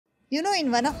You know,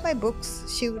 in one of my books,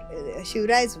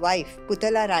 Shirvai's wife,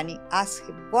 Putala Rani, asks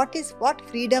him, what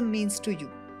freedom means to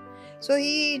you? So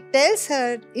he tells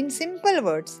her in simple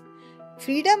words,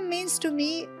 freedom means to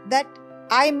me that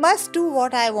I must do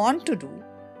what I want to do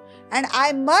and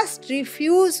I must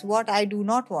refuse what I do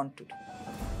not want to do.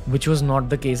 Which was not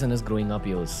the case in his growing up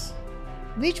years.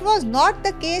 Which was not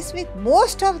the case with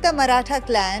most of the Maratha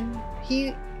clan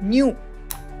he knew.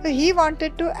 So he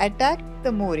wanted to attack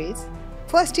the Mores.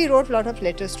 First he wrote a lot of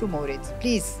letters to Mores.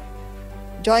 Please,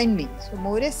 join me. So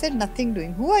Mores said, nothing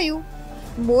doing. Who are you?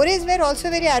 Mores were also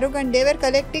very arrogant. They were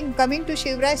coming to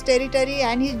Shirvai's territory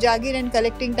and his Jagir and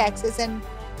collecting taxes, and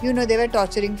they were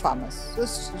torturing farmers. So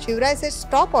Shirvai said,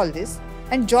 stop all this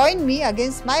and join me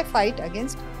against my fight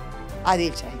against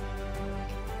Adil Shahi.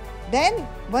 Then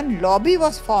one lobby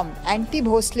was formed,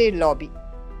 anti-Bhosle lobby,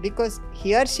 because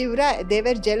here Shirvai, they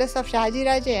were jealous of Shahaji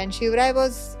Raje, and Shirvai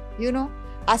was,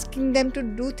 asking them to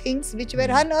do things which were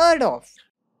unheard of.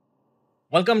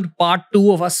 Welcome to part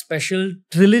 2 of our special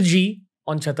trilogy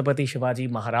on Chattrapati Shivaji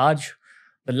Maharaj.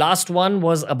 The last one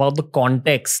was about the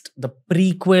context, the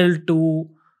prequel to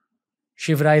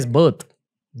Shivai's birth.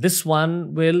 This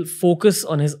one will focus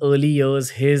on his early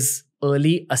years, his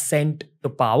early ascent to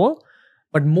power.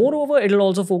 But moreover, it will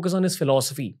also focus on his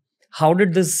philosophy. How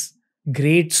did this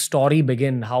great story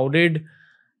begin? How did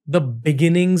the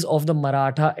beginnings of the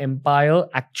Maratha Empire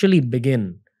actually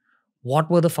begin? What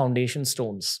were the foundation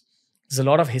stones? There's a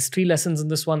lot of history lessons in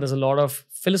this one. There's a lot of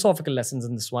philosophical lessons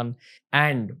in this one.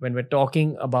 And when we're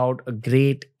talking about a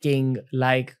great king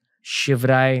like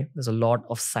Shirvai, there's a lot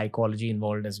of psychology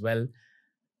involved as well.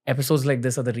 Episodes like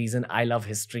this are the reason I love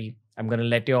history. I'm going to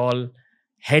let you all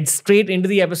head straight into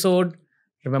the episode.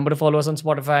 Remember to follow us on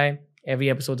Spotify.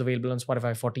 Every episode's available on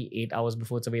Spotify 48 hours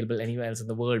before it's available anywhere else in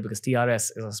the world, because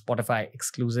TRS is a Spotify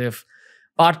exclusive.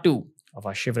 Part 2 of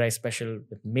our Shirvai special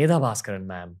with Medha Bhaskaran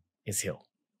ma'am is here.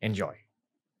 Enjoy.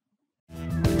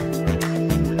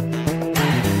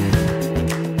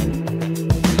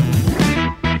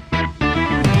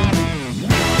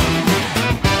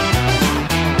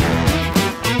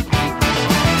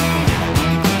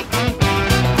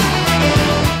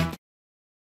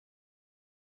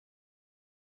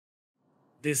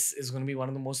 This is going to be one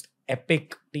of the most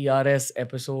epic TRS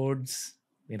episodes.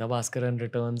 Medha Bhaskaran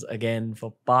returns again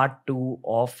for part 2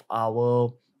 of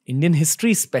our Indian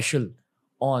history special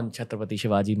on Chattrapati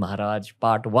Shivaji Maharaj.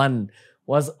 Part 1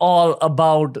 was all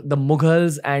about the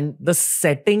Mughals and the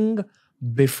setting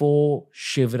before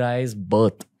Shirvai's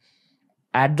birth.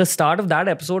 At the start of that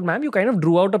episode, ma'am, you kind of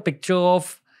drew out a picture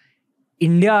of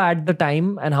India at the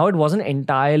time and how it wasn't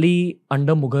entirely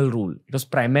under Mughal rule. It was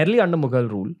primarily under Mughal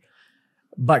rule.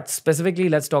 But specifically,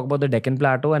 let's talk about the Deccan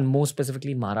Plateau and more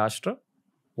specifically Maharashtra.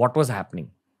 What was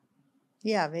happening?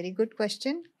 Yeah, very good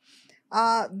question.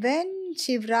 When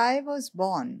Shirvai was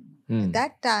born, at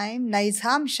that time,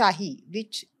 Nizam Shahi,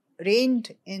 which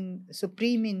reigned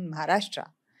supreme in Maharashtra,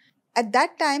 at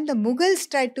that time, the Mughals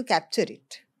tried to capture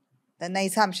it, the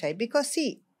Nizam Shahi. Because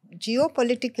see,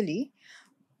 geopolitically,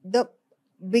 the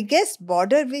biggest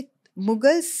border with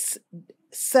Mughals'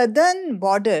 southern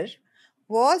border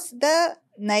was the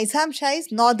Nizam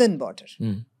Shahi's northern border.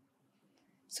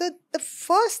 So the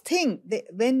first thing,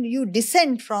 when you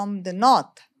descend from the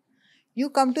north, you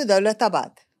come to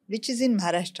Daulatabad, which is in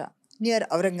Maharashtra, near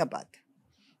Aurangabad.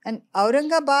 And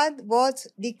Aurangabad was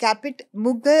the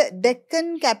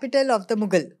Deccan capital of the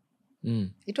Mughal.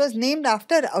 It was named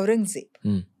after Aurangzeb.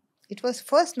 It was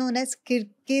first known as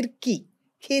Khirki.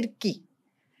 Khirki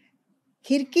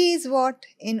is what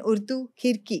in Urdu?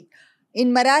 Khirki.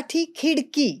 In Marathi,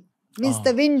 Khidki means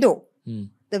the window.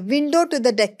 The window to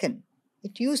the Deccan.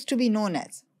 It used to be known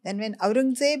as. Then when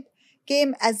Aurangzeb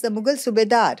came as the Mughal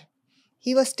Subedar,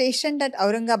 he was stationed at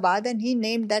Aurangabad and he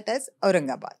named that as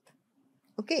Aurangabad.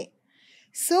 Okay.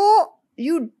 So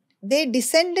they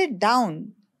descended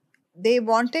down. They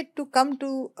wanted to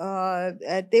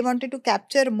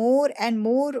capture more and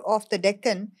more of the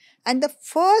Deccan. And the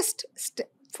first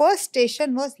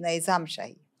station was Nizam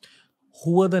Shahi.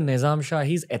 Who were the Nizam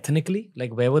Shahis ethnically?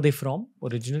 Like, where were they from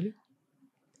originally?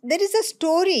 There is a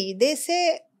story. They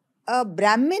say a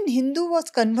Brahmin Hindu was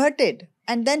converted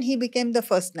and then he became the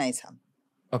first Nizam.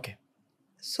 Okay.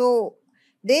 So,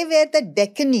 they were the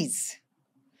Deccanese,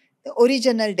 the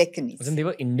original Deccanese. They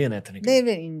were Indian ethnically? They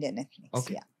were Indian ethnics,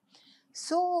 okay. Yeah.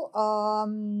 So,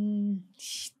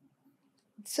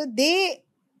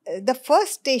 the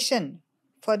first station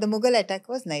for the Mughal attack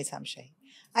was Nizam Shahi.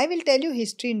 I will tell you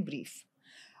history in brief.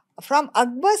 From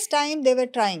Akbar's time, they were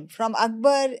trying. From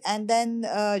Akbar and then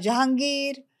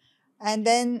Jahangir and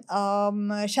then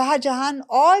Shah Jahan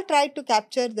all tried to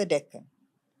capture the Deccan.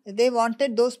 They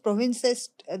wanted those provinces,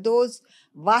 those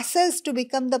vassals to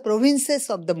become the provinces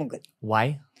of the Mughal.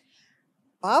 Why?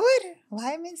 Power?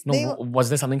 Why means No, they... was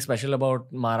there something special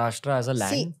about Maharashtra as a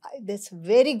land? See, that's a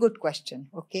very good question.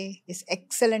 Okay, it's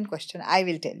excellent question. I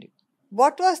will tell you.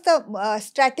 What was the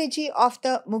strategy of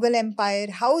the Mughal Empire?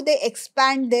 How they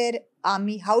expand their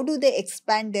army? How do they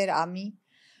expand their army?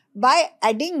 By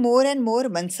adding more and more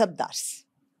mansabdars.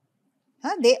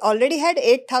 They already had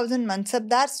 8,000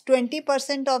 mansabdars.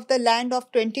 20% of the land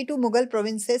of 22 Mughal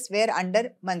provinces were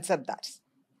under mansabdars.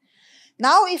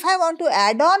 Now, if I want to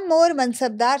add on more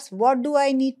mansabdars, what do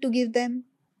I need to give them?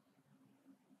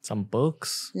 Some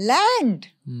perks. Land.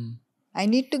 I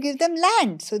need to give them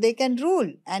land so they can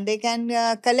rule and they can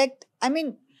collect. I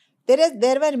mean,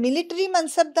 there were military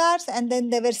mansabdars and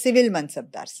then there were civil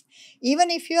mansabdars.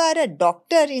 Even if you are a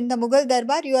doctor in the Mughal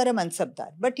Darbar, you are a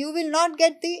mansabdar. But you will not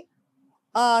get the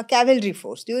cavalry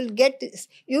force. You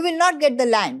will not get the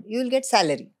land. You will get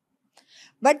salary.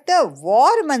 But the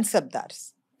war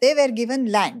mansabdars, they were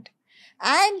given land.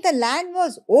 And the land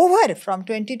was over from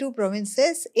 22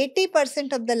 provinces.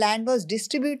 80% of the land was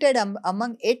distributed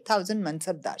among 8,000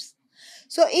 mansabdars.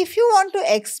 So if you want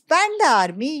to expand the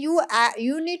army,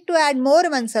 you need to add more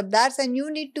mansabdars and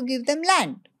you need to give them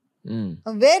land.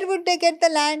 Where would they get the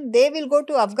land? They will go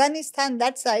to Afghanistan,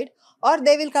 that side, or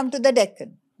they will come to the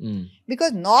Deccan.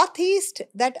 Because northeast,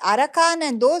 that Arakan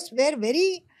and those were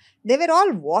they were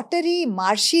all watery,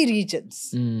 marshy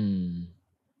regions.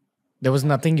 There was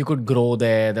nothing you could grow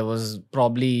there. There was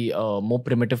probably more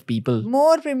primitive people.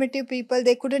 More primitive people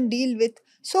they couldn't deal with.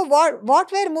 So what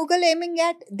were Mughal aiming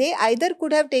at? They either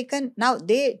could have taken, now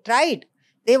they tried.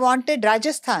 They wanted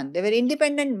Rajasthan. They were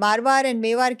independent Marwar and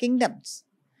Mewar kingdoms.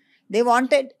 They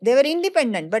were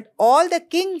independent, but all the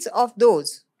kings of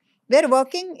those were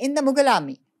working in the Mughal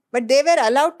army. But they were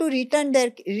allowed to retain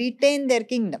their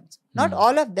kingdoms. Not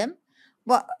all of them,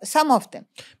 some of them.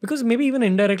 Because maybe even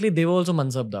indirectly they were also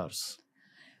mansabdars.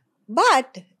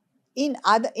 But in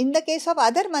the case of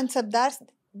other mansabdars,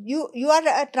 you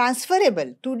are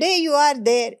transferable. Today you are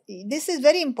there. This is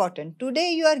very important.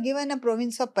 Today you are given a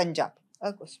province of Punjab,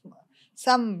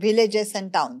 some villages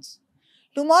and towns.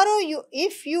 Tomorrow,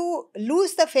 if you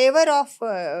lose the favor of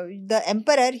the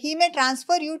emperor, he may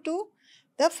transfer you to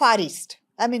the Far East,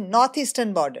 I mean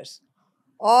northeastern borders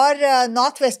or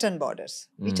northwestern borders,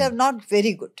 which are not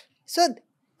very good. So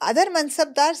other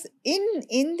mansabdars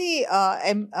in the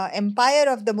empire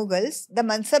of the Mughals, the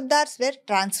mansabdars were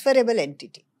transferable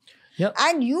entity. Yep.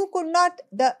 And you could not,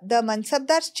 the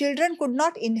mansabdar's children could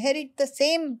not inherit the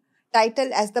same title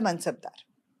as the mansabdar.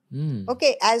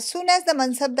 Okay, as soon as the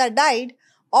mansabdar died,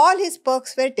 all his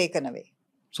perks were taken away.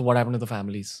 So what happened to the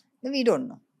families? We don't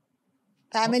know.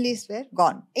 Families were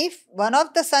gone. If one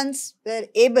of the sons were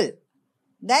able,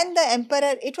 then the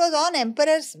emperor, it was on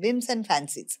emperor's whims and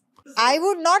fancies. I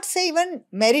would not say even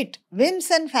merit,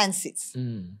 whims and fancies.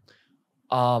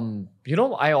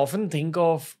 I often think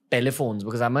of telephones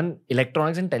because I'm an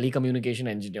electronics and telecommunication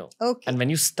engineer. Okay. And when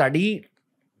you study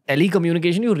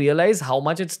telecommunication, you realize how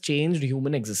much it's changed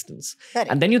human existence. Correct.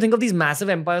 And then you think of these massive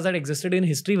empires that existed in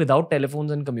history without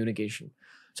telephones and communication.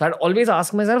 So I'd always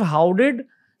ask myself, how did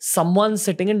someone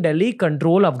sitting in Delhi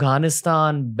control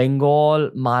Afghanistan, Bengal,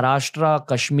 Maharashtra,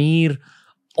 Kashmir,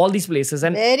 all these places?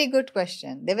 And very good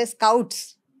question. There were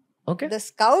scouts. Okay. The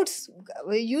scouts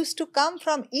used to come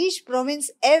from each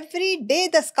province. Every day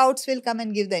the scouts will come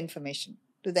and give the information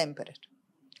to the emperor.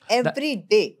 Every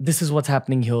day. This is what's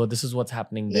happening here. This is what's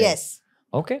happening there. Yes.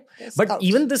 Okay. The But scouts.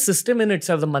 even the system in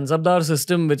itself, the Mansabdar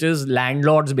system, which is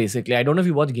landlords basically. I don't know if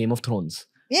you watch Game of Thrones.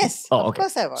 Yes, Oh, of okay.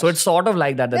 course I was. So it's sort of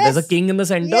like that. Yes. There's a king in the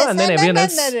center Yes, and then everyone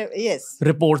else yes.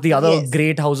 report. The other Yes.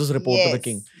 great houses report to the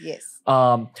king. Yes.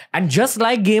 And just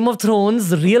like Game of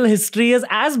Thrones, real history is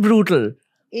as brutal.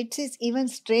 It is even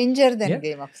stranger than Yeah.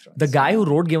 Game of Thrones. The guy who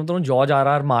wrote Game of Thrones, George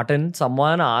R.R. Martin,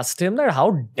 someone asked him that,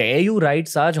 how dare you write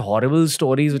such horrible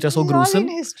stories which are so It's all gruesome?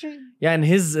 in history. Yeah, and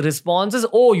his response is,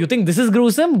 oh, you think this is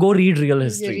gruesome? Go read real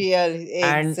history. Real,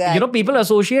 exactly. And people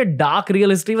associate dark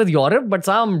real history with Europe, but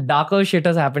some darker shit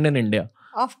has happened in India.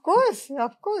 Of course.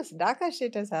 Darker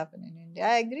shit has happened in India.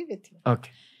 I agree with you.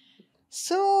 Okay.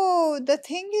 So the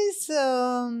thing is,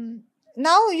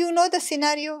 now you know the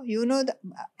scenario,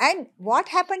 and what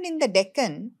happened in the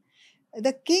Deccan,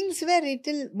 the kings were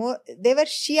little more, they were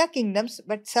Shia kingdoms,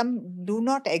 but some do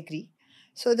not agree.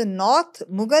 So the north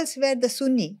Mughals were the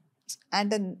Sunni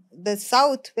and the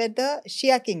south were the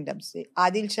Shia kingdoms, the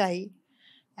Adil Shahi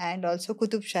and also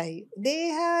Qutub Shahi.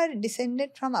 They are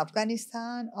descended from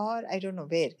Afghanistan or I don't know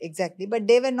where exactly, but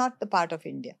they were not the part of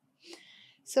India.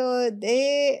 So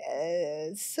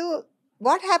so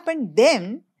what happened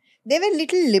then? They were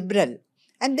little liberal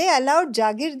And they allowed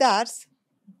Jagirdars.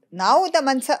 Now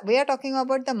we are talking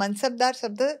about the Mansabdars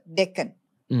of the Deccan.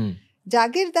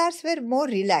 Jagirdars were more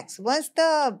relaxed. Once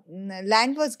the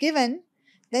land was given,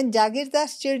 then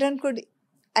Jagirdars' children could,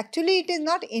 actually it is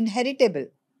not inheritable,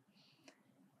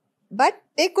 but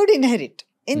they could inherit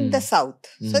in the south.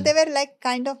 So they were like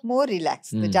kind of more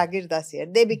relaxed, the Jagirdars here.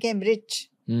 They became rich.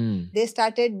 They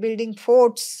started building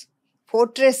forts,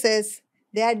 fortresses.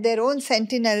 They had their own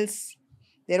sentinels,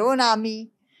 their own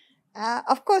army.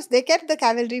 Of course, they kept the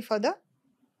cavalry for the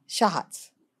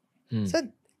Shahs. So,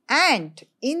 and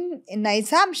in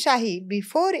Nizam Shahi,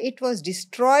 before it was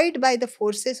destroyed by the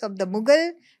forces of the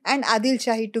Mughal and Adil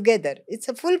Shahi together, it's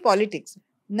a full politics.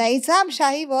 Nizam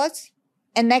Shahi was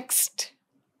annexed,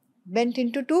 went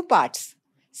into two parts.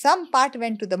 Some part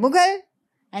went to the Mughal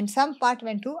and some part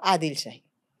went to Adil Shahi.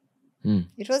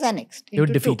 It was annexed. They were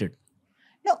defeated.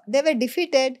 No, they were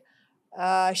defeated.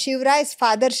 Shirvai's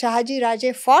father Shahaji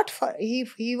Raje fought for,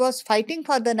 he was fighting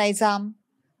for the Nizam.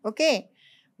 Okay.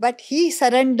 But he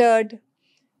surrendered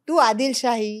to Adil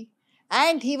Shahi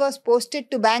and he was posted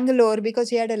to Bangalore because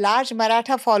he had a large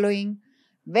Maratha following.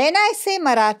 When I say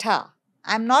Maratha,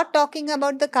 I'm not talking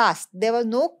about the caste. There was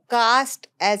no caste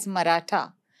as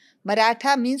Maratha.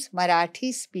 Maratha means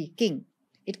Marathi speaking.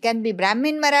 It can be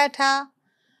Brahmin Maratha,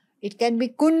 it can be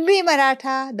Kunbi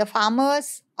Maratha, the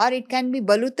farmers, or it can be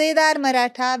Balutedar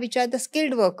Maratha, which are the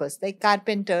skilled workers like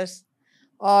carpenters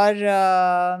or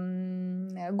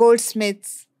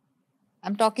goldsmiths.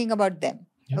 I'm talking about them.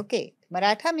 Yeah. Okay.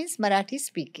 Maratha means Marathi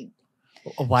speaking.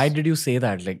 Why did you say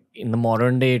that? Like in the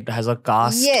modern day, it has a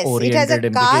caste-oriented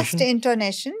implication? Yes, it has a caste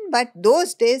intonation, but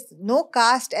those days, no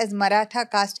caste as Maratha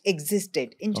caste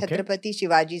existed in Chattrapati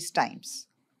Shivaji's times.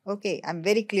 Okay, I'm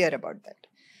very clear about that.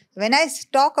 When I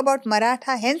talk about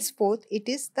Maratha, henceforth, it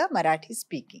is the Marathi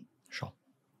speaking. Sure.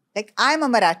 Like I'm a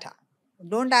Maratha.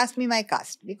 Don't ask me my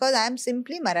caste because I'm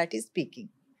simply Marathi speaking.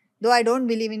 Though I don't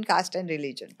believe in caste and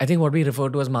religion. I think what we refer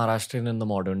to as Maharashtrian in the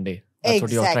modern day. That's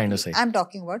what you're trying to say. I'm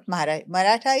talking about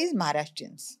Maratha is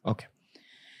Maharashtrians. Okay.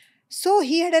 So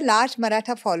he had a large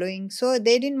Maratha following. So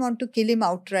they didn't want to kill him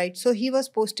outright. So he was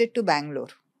posted to Bangalore.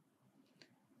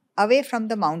 Away from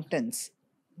the mountains.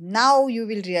 Now you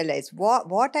will realize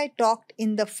what I talked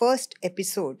in the first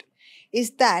episode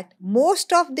is that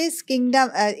most of these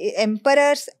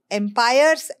empires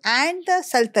and the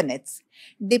sultanates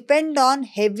depend on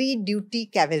heavy duty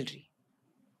cavalry.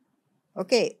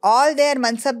 Okay, all their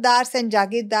Mansabdars and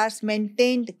Jagirdars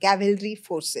maintained cavalry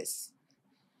forces.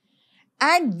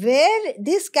 And where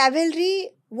this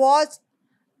cavalry was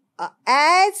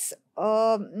as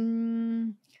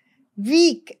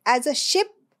weak as a ship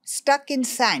stuck in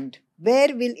sand,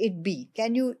 where will it be?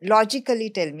 Can you logically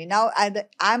tell me? Now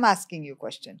I'm asking you a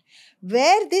question.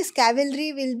 Where this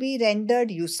cavalry will be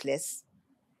rendered useless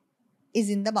is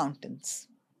in the mountains.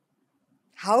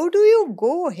 How do you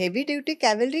go? Heavy duty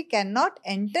cavalry cannot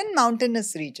enter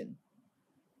mountainous region.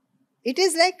 It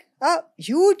is like a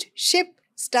huge ship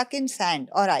stuck in sand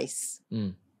or ice.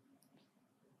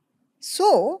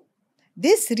 So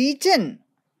this region,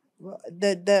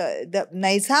 the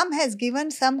Nizam has given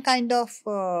some kind of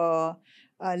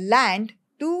land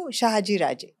to Shahaji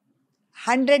Raje.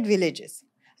 100 villages,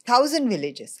 1,000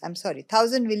 villages,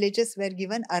 1,000 villages were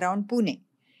given around Pune.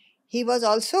 He was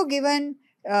also given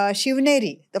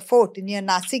Shivneri, the fort near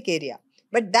Nasik area.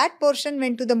 But that portion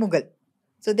went to the Mughal.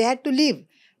 So they had to leave.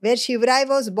 Where Shirvai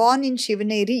was born in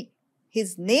Shivneri,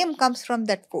 his name comes from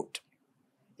that fort.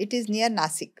 It is near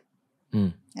Nasik,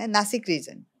 Nasik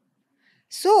region.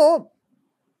 So,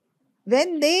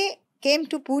 when they came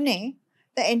to Pune,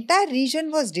 the entire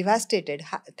region was devastated.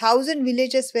 1,000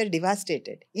 villages were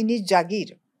devastated in his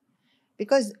Jagir.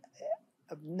 Because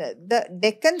the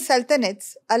Deccan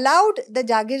Sultanates allowed the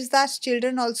Jagirdars'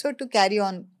 children also to carry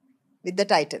on with the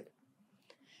title.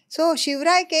 So,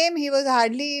 Shivrai came, he was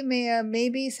hardly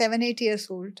maybe 7-8 years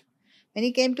old. When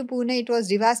he came to Pune, it was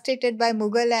devastated by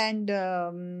Mughal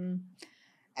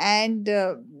and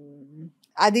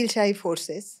Adil Shahi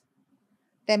forces.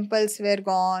 Temples were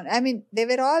gone. I mean, they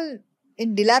were all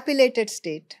in dilapidated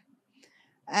state.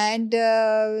 And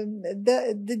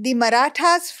the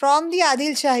Marathas from the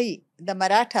Adil Shahi,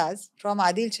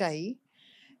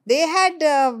 they had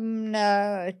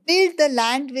tilled the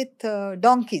land with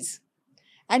donkeys.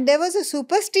 And there was a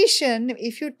superstition,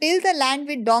 if you till the land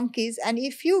with donkeys and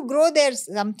if you grow there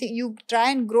something, you try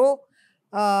and grow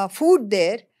food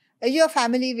there, your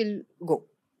family will go.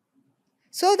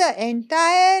 So the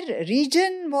entire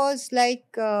region was like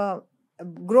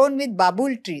grown with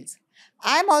babul trees.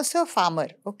 I am also a farmer.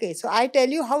 Okay, so I tell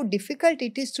you how difficult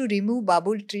it is to remove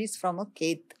babul trees from a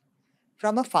khet,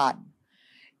 from a farm.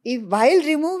 if while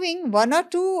removing one or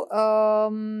two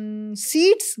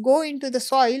seeds go into the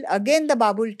soil, again the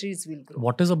babul trees will grow.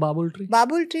 What is a babul tree?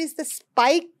 Babul tree is the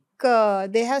spike,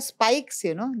 they have spikes,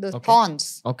 the Okay.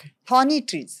 thorns, Okay. thorny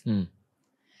trees. Hmm.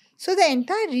 So the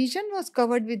entire region was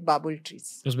covered with babul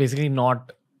trees. It was basically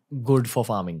not good for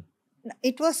farming.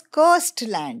 It was cursed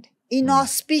land,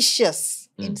 inauspicious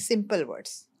in simple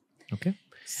words. Okay.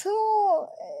 So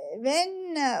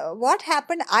when what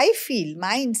happened, I feel,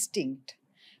 my instinct,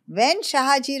 when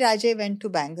Shahaji Raje went to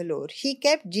Bangalore, he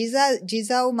kept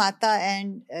Jizau Mata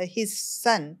and his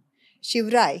son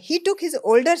Shirvai. He took his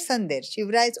older son there,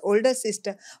 Shirvai's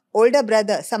older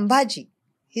brother Sambhaji.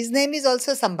 His name is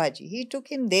also Sambhaji. He took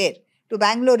him there to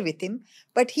Bangalore with him,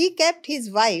 but he kept his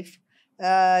wife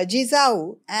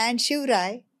Jizau and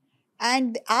Shirvai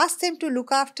and asked them to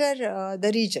look after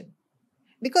the region.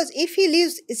 Because if he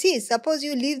leaves, see, suppose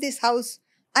you leave this house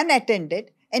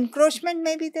unattended, encroachment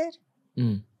may be there.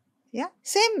 Yeah,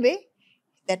 same way.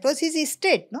 That was his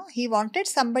estate, no? He wanted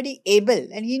somebody able,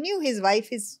 and he knew his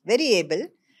wife is very able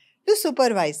to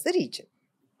supervise the region.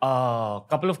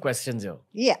 Couple of questions here.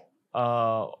 Yeah.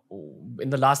 In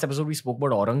the last episode, we spoke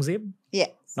about Aurangzeb. Yes.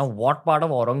 Now, what part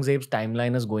of Aurangzeb's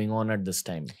timeline is going on at this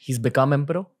time? He's become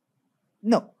emperor?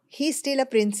 No, he's still a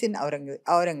prince in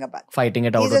Aurangabad. Fighting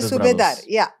it out with He's his a subedar. brothers.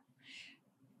 Yeah.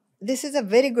 This is a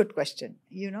very good question.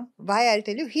 Why I'll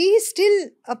tell you. He is still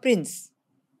a prince.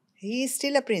 He is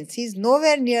still a prince. He is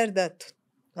nowhere near the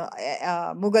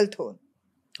Mughal throne.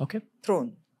 Okay.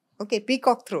 Throne. Okay,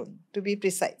 peacock throne, to be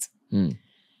precise. Hmm.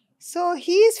 So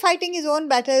he is fighting his own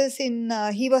battles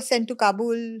he was sent to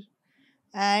Kabul,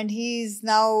 and he's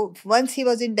now, once he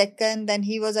was in Deccan, then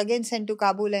he was again sent to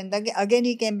Kabul, and again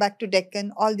he came back to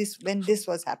Deccan, all this when this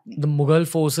was happening. The Mughal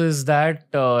forces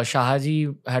that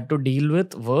Shahaji had to deal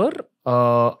with were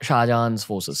Shah Jahan's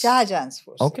forces. Shah Jahan's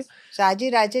forces. Okay.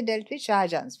 Shahaji Raje dealt with Shah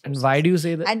Jahan's forces. And why do you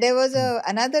say that? And there was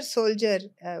another soldier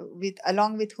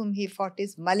along with whom he fought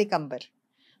is Malik Ambar.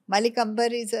 Malik Ambar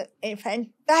is a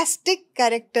fantastic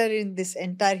character in this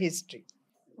entire history.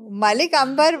 Malik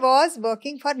Ambar was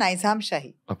working for Nizam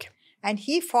Shahi. Okay. And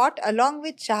he fought along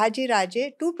with Shahaji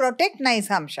Raje to protect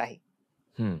Nizam Shahi.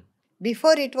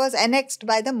 Before it was annexed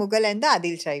by the Mughal and the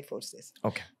Adil Shahi forces.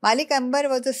 Okay. Malik Ambar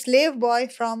was a slave boy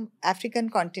from African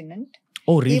continent.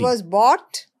 Oh, really? He was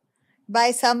bought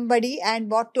by somebody and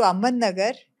brought to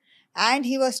Ahmednagar. And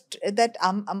he was,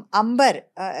 Ambar,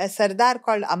 a Sardar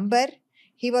called Ambar,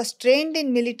 he was trained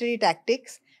in military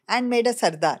tactics and made a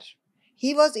Sardar.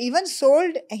 He was even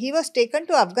sold, he was taken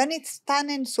to Afghanistan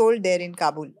and sold there in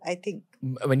Kabul, I think.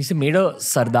 When you say made a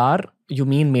Sardar, you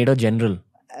mean made a general?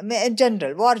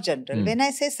 General, war general. When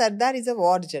I say Sardar is a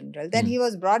war general, then he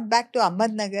was brought back to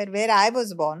Ahmednagar where I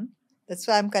was born. That's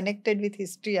why I'm connected with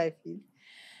history, I feel.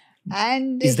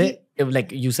 And is there,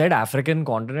 like you said, African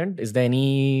continent, is there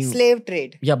any slave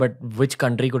trade? Yeah, but which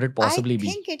country could it possibly be?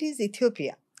 I think it is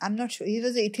Ethiopia. I'm not sure. He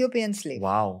was an Ethiopian slave.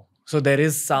 Wow. So there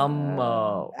is some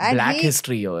black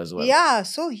history here as well. Yeah.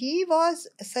 So he was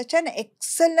such an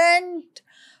excellent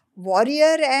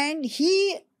warrior, and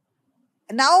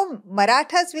now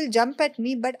Marathas will jump at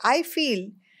me, but I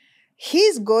feel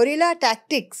his guerrilla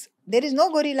tactics, there is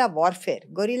no guerrilla warfare,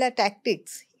 guerrilla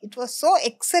tactics, it was so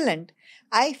excellent.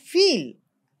 I feel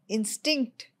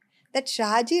instinct that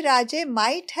Shahaji Raje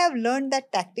might have learned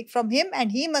that tactic from him,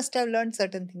 and he must have learned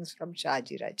certain things from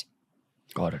Shahaji Raje.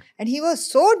 Got it. And he was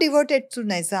so devoted to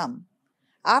Nizam.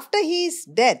 After his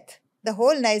death, the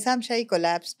whole Nizam Shahi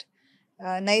collapsed.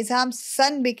 Nizam's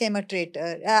son became a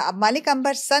traitor. Malik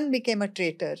Ambar's son became a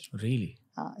traitor. Really?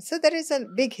 So there is a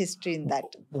big history in that.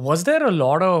 Was there a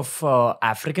lot of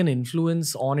African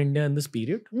influence on India in this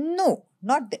period? No,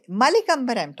 not Malik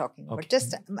Ambar I'm talking about. Okay.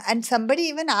 And somebody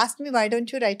even asked me, why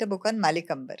don't you write a book on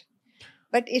Malik Ambar?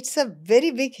 But it's a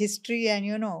very big history,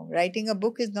 and writing a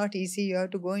book is not easy. You have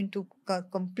to go into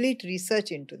complete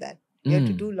research into that. You have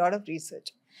to do a lot of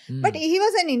research. But he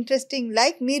was an interesting,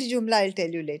 like Mir Jumla, I'll tell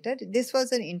you later. This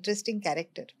was an interesting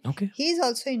character. Okay. He is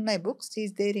also in my books.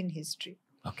 He's there in history.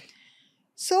 Okay.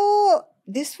 So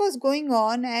this was going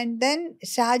on, and then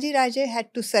Shahaji Raje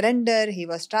had to surrender. He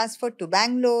was transferred to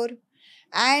Bangalore,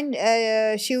 and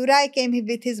Shirvai came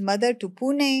with his mother to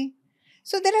Pune.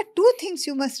 So there are two things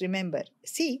you must remember.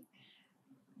 See,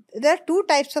 there are two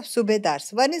types of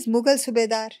subedars. One is Mughal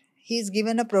subedar. He is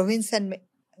given a province, and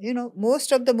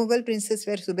most of the Mughal princes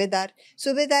were subedar.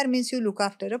 Subedar means you look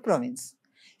after a province.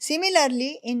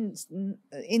 Similarly, in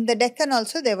the Deccan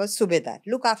also there was subedar.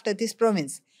 Look after this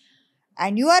province.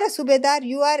 And you are a subedar,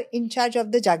 you are in charge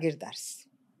of the Jagirdars.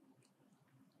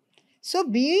 So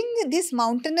being this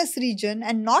mountainous region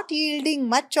and not yielding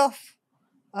much of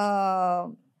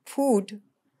food,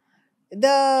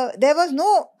 there was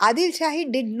no, Adil Shahi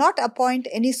did not appoint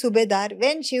any Subedar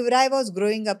when Shivrai was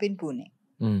growing up in Pune.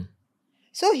 Mm.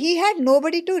 So he had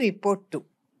nobody to report to,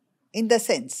 in the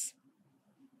sense.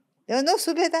 There was no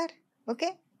Subedar,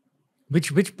 okay?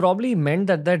 Which probably meant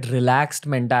that relaxed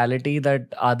mentality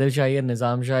that Adil Shahi and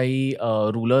Nizam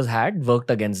Shahi rulers had worked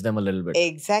against them a little bit.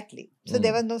 Exactly. So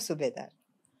there was no Subedar.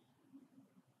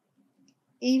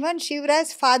 Even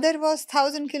Shivrai's father was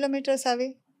 1,000 kilometers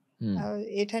away.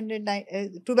 800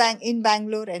 in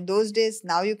Bangalore, and those days,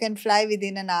 now you can fly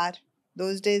within an hour.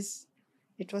 Those days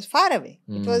it was far away.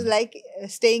 It was like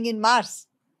staying in Mars.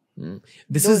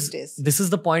 This those days. This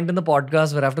is the point in the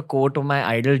podcast where I have to quote my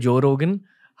idol Joe Rogan: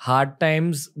 hard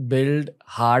times build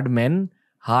hard men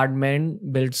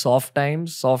build soft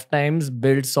times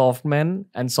build soft men,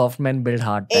 and soft men build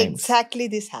hard times. Exactly,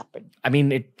 this happened. I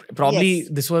mean, it probably,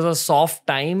 this was a soft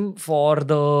time for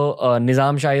the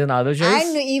Nizam Shahis and Adil Shahis.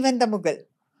 And even the Mughal.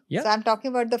 Yeah. So I'm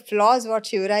talking about the flaws what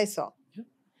Shivrai saw. Yeah.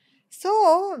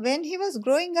 So when he was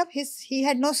growing up, he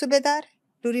had no Subedar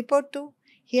to report to.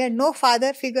 He had no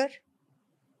father figure.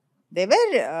 They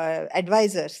were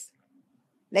advisors.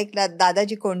 Like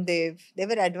Dadaji Kondev. They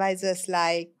were advisors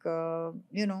like,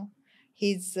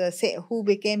 his who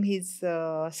became his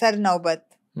Sar Naubat.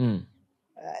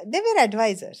 They were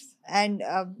advisors. And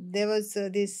there was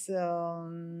this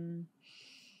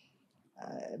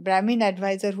Brahmin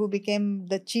advisor who became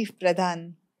the chief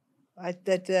pradhan,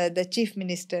 the chief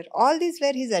minister. All these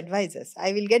were his advisors.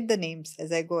 I will get the names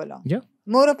as I go along. Yeah.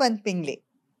 Moropant Pingle.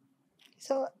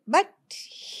 So, but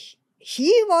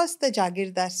he was the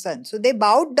Jagirdar's son. So they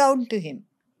bowed down to him.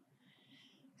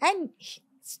 And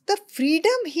the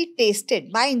freedom he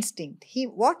tasted by instinct.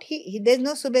 There's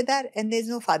no Subedar and there's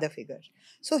no father figure.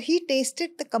 So he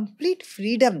tasted the complete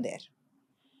freedom there.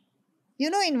 You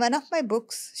know, in one of my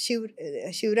books,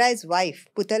 Shivrai's wife,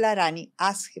 Putala Rani,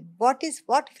 asked him, what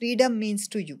freedom means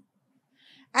to you?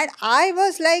 And I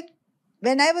was like,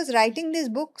 when I was writing this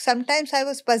book, sometimes I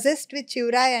was possessed with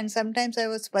Shivrai and sometimes I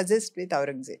was possessed with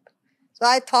Aurangzeb. So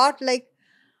I thought, like,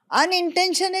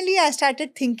 unintentionally, I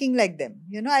started thinking like them.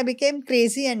 You know, I became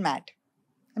crazy and mad.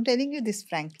 I'm telling you this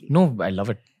frankly. No, I love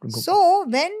it. Go. So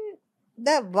when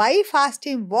the wife asked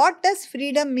him, what does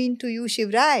freedom mean to you,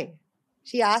 Shivrai?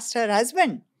 She asked her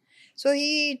husband. So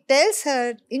he tells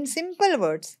her in simple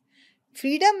words,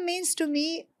 freedom means to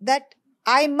me that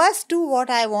I must do what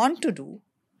I want to do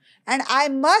and I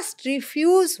must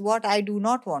refuse what I do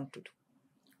not want to do.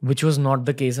 Which was not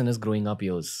the case in his growing up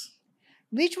years.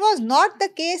 Which was not the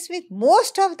case with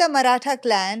most of the Maratha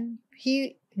clan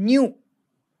he knew,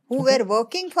 who were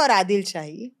working for Adil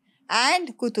Shahi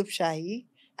and Qutub Shahi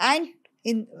and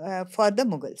for the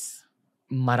Mughals.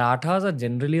 Marathas are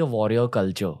generally a warrior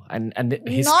culture, and the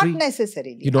history. Not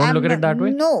necessarily. You don't look at it that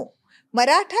way? No.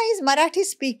 Maratha is Marathi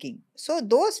speaking. So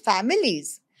those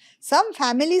families, some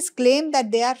families claim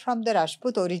that they are from the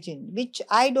Rajput origin, which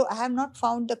I have not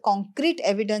found the concrete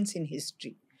evidence in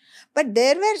history. But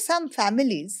there were some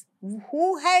families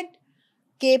who had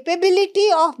capability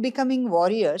of becoming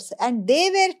warriors and they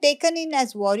were taken in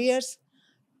as warriors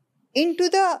into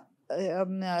the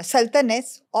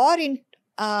sultanates or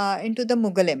into the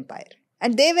Mughal Empire.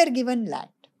 And they were given land.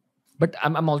 But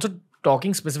I'm also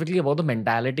talking specifically about the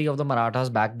mentality of the Marathas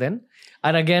back then.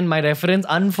 And again, my reference,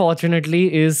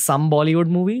 unfortunately, is some Bollywood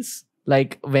movies.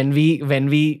 Like when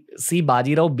we see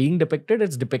Bajirao being depicted,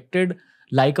 it's depicted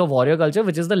like a warrior culture,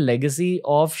 which is the legacy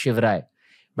of Shivrai.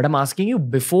 But I'm asking you,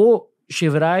 before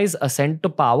Shivrai's ascent to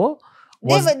power,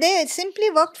 they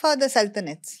simply worked for the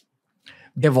sultanates.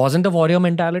 There wasn't a warrior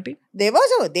mentality? There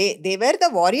was. They were the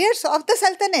warriors of the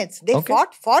sultanates. They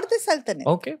fought for the sultanate.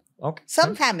 Okay.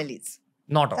 Some families.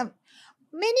 Not all.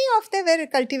 Many of them were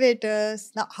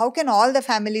cultivators. Now, how can all the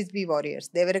families be warriors?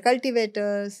 They were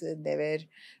cultivators, they were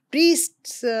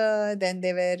priests, then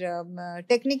they were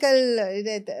technical,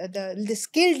 the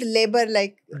skilled labor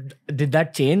like... Did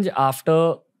that change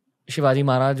after Shivaji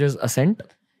Maharaj's ascent?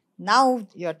 Now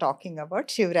you're talking about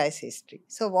Shivrai's history.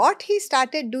 So what he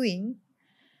started doing,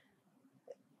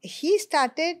 he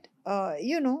started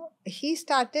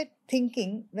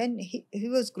thinking when he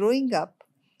was growing up,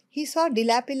 he saw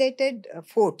dilapidated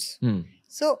forts.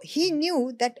 So he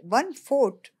knew that one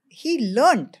fort, he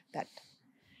learned that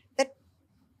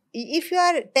if you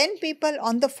are 10 people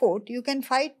on the fort, you can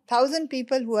fight 1,000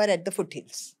 people who are at the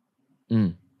foothills.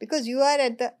 Because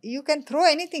you can throw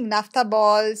anything, naphtha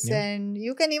balls, and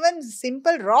you can even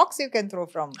simple rocks you can throw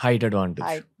from height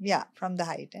advantage. From the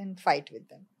height and fight with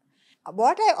them.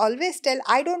 What I always tell,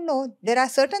 I don't know, there are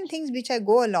certain things which I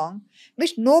go along,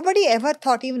 which nobody ever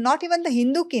thought, not even the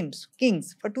Hindu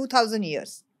kings for 2,000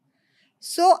 years.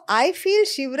 So I feel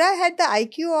Shivrai had the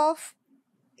IQ of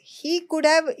he could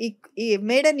have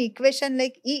made an equation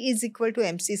like E is equal to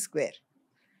mc square.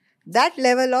 That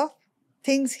level of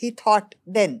things he thought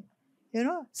then,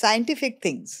 scientific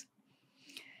things.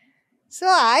 So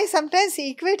I sometimes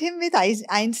equate him with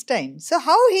Einstein. So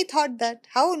how he thought that?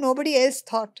 How nobody else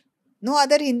thought? No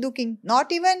other Hindu king,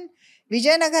 not even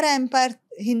Vijayanagara Empire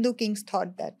Hindu kings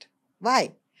thought that.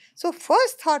 Why? So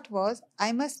first thought was,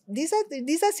 these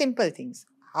are simple things.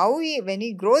 When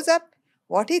he grows up,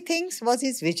 what he thinks was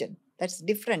his vision. That's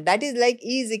different. That is like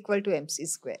E is equal to mc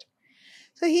square.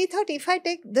 So he thought, if I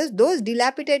take those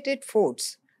dilapidated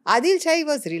forts, Adil Shahi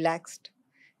was relaxed.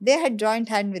 They had joined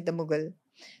hand with the Mughal.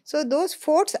 So those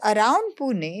forts around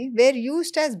Pune were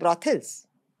used as brothels.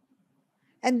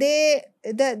 And the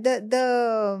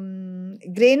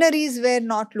granaries were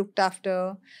not looked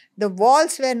after. The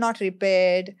walls were not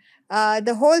repaired.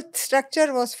 The whole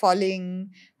structure was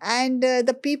falling. And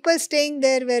the people staying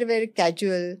there were very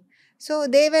casual. So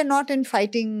they were not in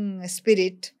fighting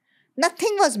spirit.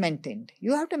 Nothing was maintained.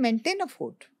 You have to maintain a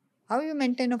fort. How you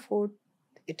maintain a fort?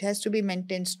 It has to be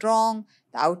maintained strong.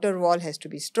 The outer wall has to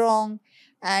be strong.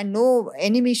 And no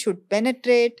enemy should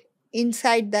penetrate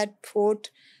inside that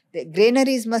fort. The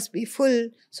granaries must be full.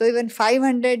 So even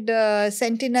 500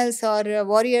 sentinels or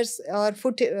warriors or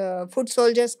foot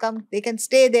soldiers come, they can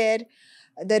stay there.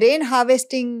 The rain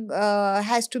harvesting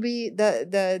has to be,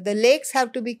 the lakes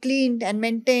have to be cleaned and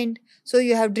maintained. So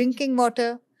you have drinking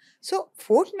water. So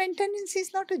fort maintenance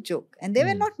is not a joke. And they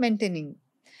were not maintaining.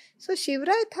 So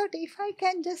Shivrai thought, if I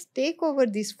can just take over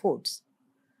these forts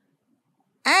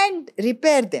and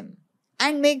repair them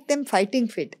and make them fighting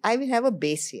fit, I will have a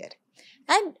base here.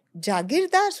 And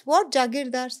Jagirdars, what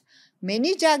Jagirdars?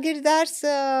 Many Jagirdars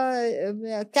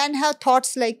can have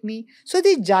thoughts like me. So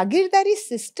the Jagirdari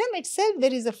system itself,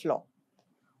 there is a flaw.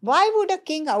 Why would a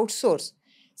king outsource?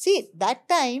 See, that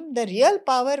time, the real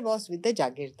power was with the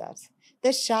Jagirdars.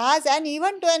 The Shahs and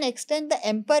even to an extent, the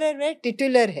emperor were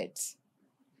titular heads.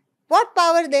 What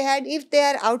power they had if they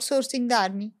are outsourcing the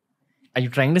army? Are you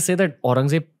trying to say that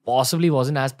Aurangzeb possibly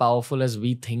wasn't as powerful as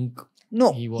we think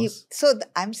he was?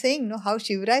 I'm saying, how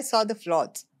Shivrai saw the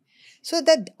flaws. So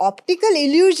the optical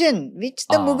illusion which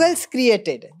the Mughals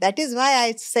created, that is why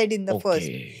I said in the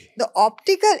first.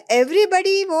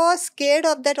 Everybody was scared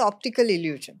of that optical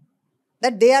illusion,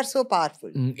 that they are so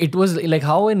powerful. It was like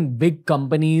how in big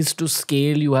companies to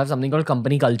scale, you have something called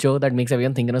company culture that makes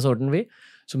everyone think in a certain way.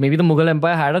 So maybe the Mughal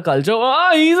Empire had a culture,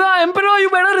 he's an emperor, you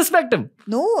better respect him.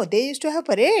 No, they used to have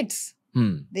parades.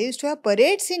 They used to have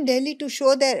parades in Delhi to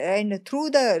show and through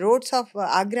the roads of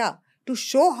Agra to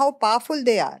show how powerful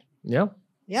they are. Yeah.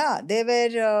 Yeah, they were,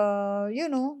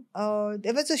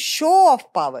 there was a show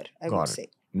of power, I would say.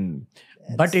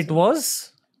 But it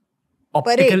was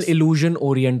optical illusion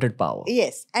oriented power.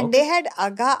 Yes, and they had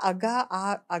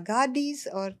Agadis,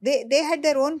 or they had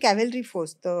their own cavalry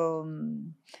force,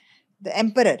 the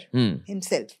emperor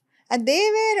himself. And they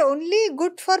were only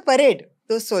good for parade,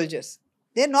 those soldiers.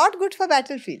 They're not good for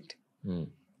battlefield.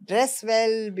 Dress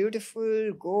well,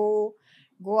 beautiful, go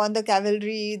on the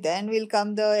cavalry, then will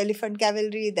come the elephant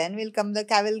cavalry, then will come the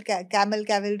camel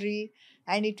cavalry,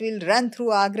 and it will run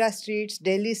through Agra streets,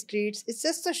 Delhi streets. It's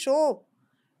just a show.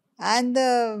 And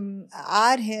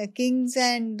our kings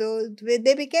and those,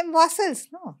 they became vassals.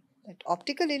 No, that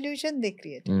optical illusion they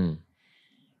created.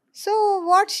 So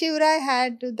what Shivrai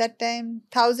had at that time,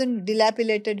 1,000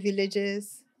 dilapidated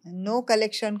villages, no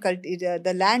collection,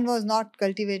 the land was not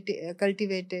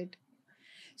cultivated.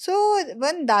 So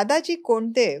when Dadaji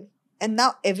Kondev, and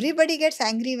now everybody gets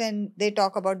angry when they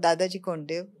talk about Dadaji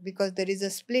Kondev because there is a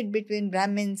split between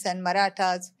Brahmins and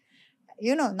Marathas.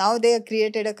 Now they have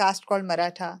created a caste called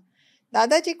Maratha.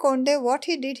 Dadaji Kondev, what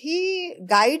he did, he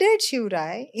guided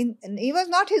Shivrai. He was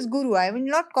not his guru. I will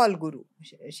not call guru.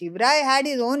 Shivrai had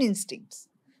his own instincts.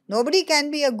 Nobody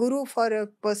can be a guru for a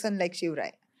person like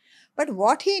Shivrai. But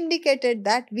what he indicated,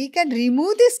 that we can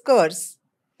remove this curse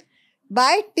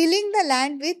by tilling the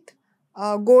land with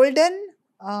golden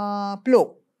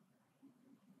plow.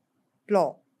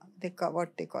 What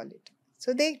they call it.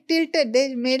 So they tilted,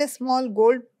 they made a small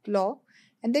gold plow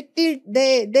and they tilled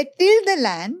the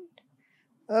land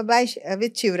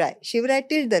with Shivrai. Shivrai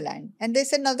tilled the land and they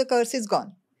said, now the curse is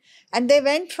gone. And they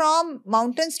went from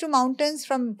mountains to mountains,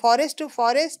 from forest to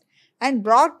forest, and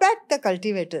brought back the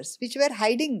cultivators which were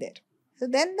hiding there. So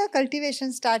then the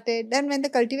cultivation started. Then when the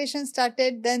cultivation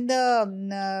started, then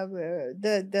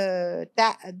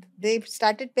they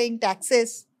started paying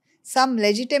taxes. Some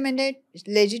legitimate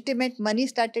money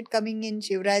started coming in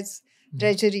Shivrai's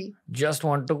treasury. Just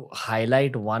want to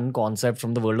highlight one concept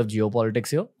from the world of geopolitics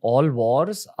here. All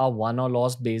wars are won or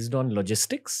lost based on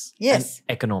logistics and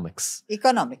economics.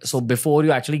 Economics. So before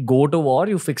you actually go to war,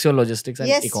 you fix your logistics and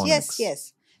yes, economics.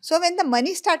 Yes. So when the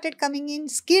money started coming in,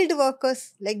 skilled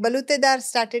workers like balutedar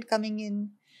started coming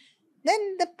in,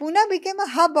 then the Pune became a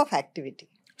hub of activity.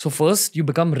 So first you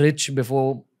become rich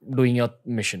before doing your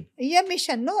mission. Yeah,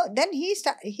 mission. No, then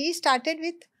he started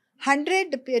with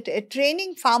 100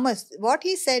 training farmers. What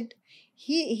he said,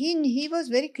 he was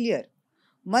very clear.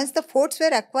 Once the forts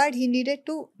were acquired, he needed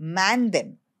to man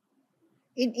them.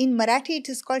 In Marathi, it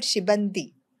is called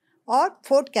Shibandi or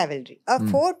fort cavalry.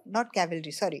 Fort, not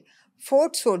cavalry, sorry.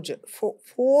 Fort soldier.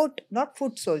 Fort, not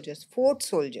foot soldiers. Fort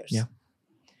soldiers. Yeah.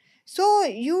 So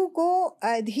you go,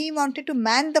 he wanted to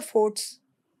man the forts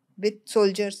with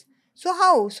soldiers. So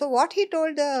how? So what he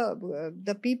told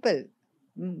the people,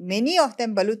 many of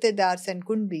them balutedars and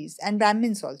kundbis and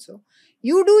Brahmins also,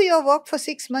 you do your work for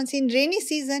 6 months. In rainy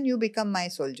season, you become my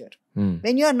soldier.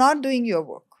 When you are not doing your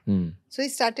work. So he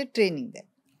started training them.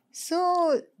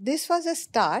 So this was a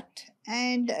start,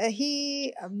 and Shivrai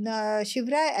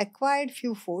acquired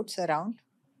few forts around.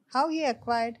 How he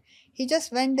acquired? He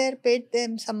just went there, paid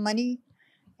them some money,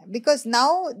 because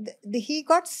now he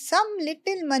got some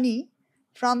little money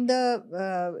from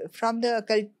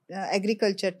the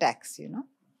agriculture tax,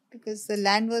 because the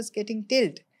land was getting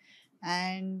tilled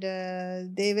and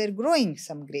they were growing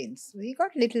some grains. So he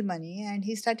got little money and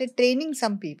he started training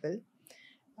some people,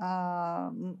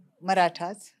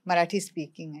 Marathas, Marathi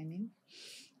speaking, I mean.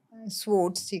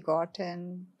 Swords he got,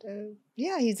 and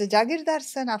he's a Jagirdar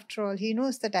son after all. He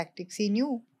knows the tactics. He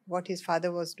knew what his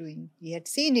father was doing. He had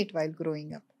seen it while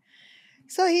growing up.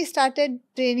 So he started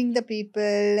training the people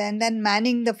and then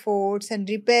manning the forts and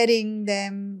repairing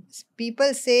them.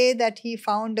 People say that he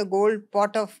found a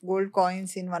pot of gold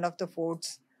coins in one of the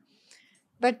forts.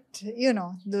 But,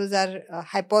 those are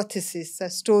hypotheses,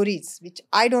 stories, which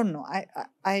I don't know.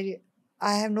 I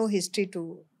have no history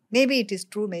to... Maybe it is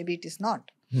true, maybe it is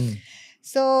not.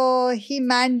 So he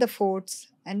manned the forts,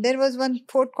 and there was one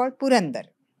fort called Purandar.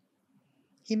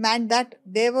 He manned that.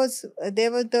 There was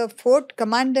the fort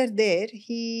commander there.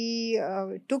 He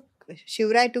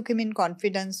Shivrai took him in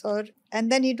confidence, and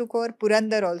then he took over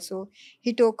Purandar also.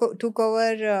 He took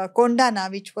over Kondana,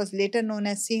 which was later known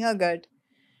as Sinhagad.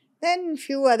 Then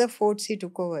few other forts he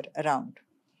took over around.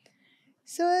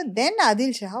 So then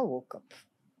Adil Shah woke up.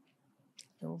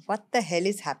 So what the hell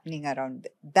is happening around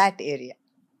that area?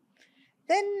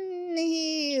 Then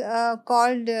he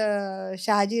called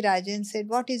Shahaji Raja and said,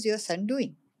 "What is your son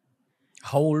doing?"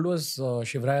 How old was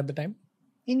Shivrai at the time?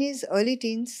 In his early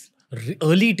teens.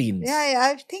 Early teens?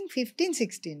 Yeah, I think 15,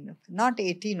 16, not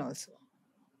 18 also.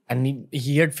 And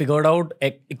he had figured out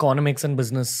economics and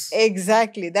business.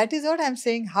 Exactly. That is what I'm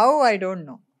saying. How, I don't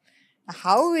know.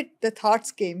 How the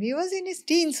thoughts came. He was in his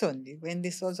teens only when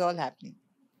this was all happening.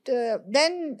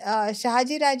 Then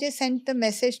Shahaji Raje sent the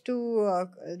message to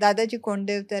Dadaji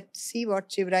Kondev that see what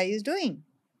Shivrai is doing.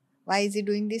 Why is he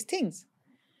doing these things?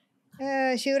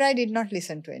 Shivrai did not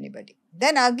listen to anybody.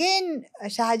 Then again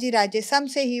Shahaji Raje, some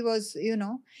say he was,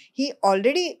 he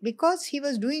already, because he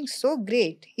was doing so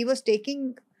great, he was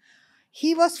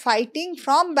fighting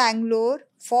from Bangalore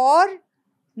for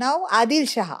now Adil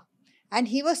Shah. And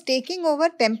he was taking over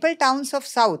temple towns of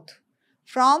south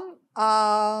from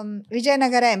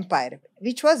Vijayanagara Empire,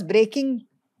 which was breaking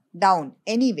down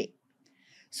anyway.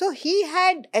 So he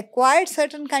had acquired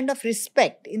certain kind of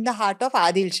respect in the heart of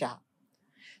Adil Shah.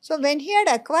 So when he had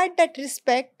acquired that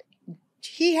respect,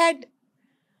 he had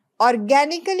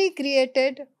organically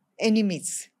created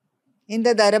enemies in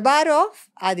the darbar of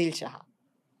Adil Shah.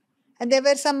 And there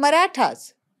were some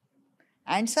Marathas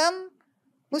and some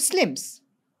Muslims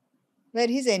were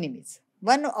his enemies.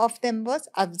 One of them was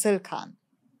Afzal Khan.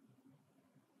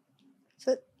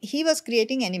 So he was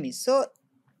creating enemies. So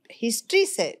history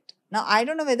said, now I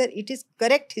don't know whether it is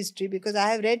correct history because I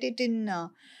have read it in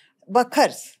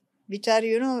Bakhars, which are,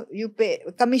 you pay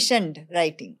commissioned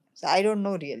writing. So I don't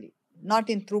know really, not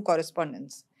in through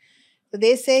correspondence. So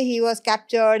they say he was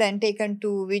captured and taken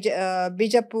to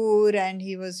Bijapur and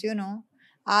he was,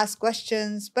 asked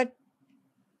questions. But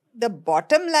the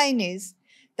bottom line is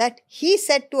that he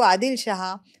said to Adil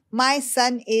Shah, "My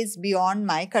son is beyond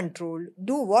my control.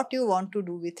 Do what you want to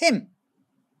do with him."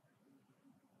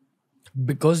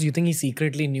 Because you think he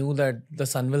secretly knew that the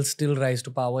son will still rise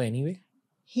to power anyway?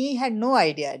 He had no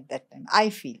idea at that time, I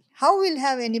feel. How will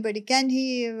have anybody?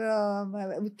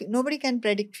 Nobody can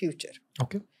predict future.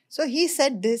 Okay. So he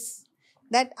said this,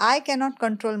 that I cannot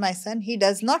control my son. He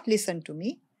does not listen to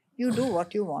me. You do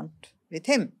what you want with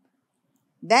him.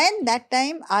 Then that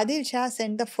time Adil Shah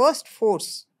sent the first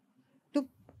force to,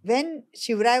 when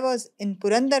Shivrai was in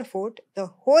Purandar fort, the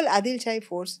whole Adil Shahi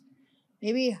force,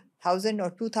 maybe 1,000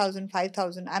 or 2,000,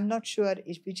 5,000, I'm not sure,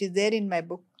 which is there in my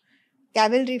book,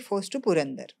 cavalry force to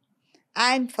Purandar.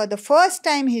 And for the first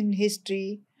time in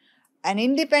history, an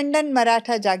independent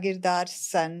Maratha Jagirdar's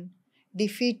son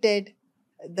defeated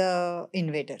the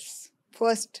invaders.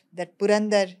 First, that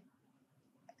Purandar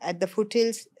at the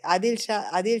foothills, Adil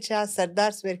Shah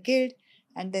Sardars were killed,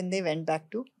 and then they went back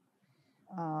to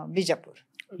Bijapur.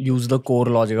 Use the core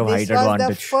logic of height advantage. This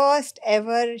was the first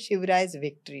ever Shivrai's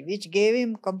victory, which gave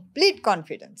him complete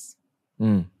confidence.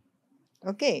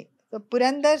 Okay, so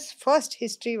Purandar's first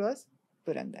history was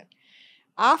Purandar.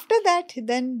 After that,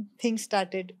 then things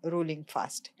started rolling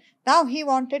fast. Now he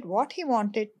wanted what he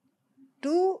wanted,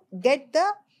 to get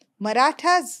the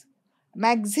Marathas,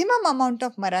 maximum amount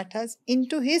of Marathas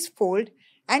into his fold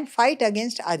and fight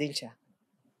against Adil Shah.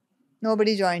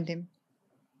 Nobody joined him.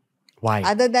 Why?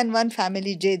 Other than one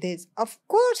family, Jedhes. Of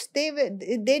course, they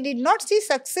did not see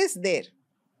success there.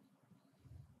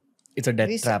 It's a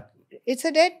death trap. It's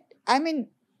a death. I mean,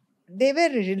 they were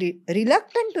really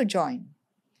reluctant to join.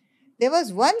 There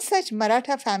was one such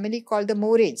Maratha family called the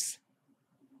Mores.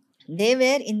 They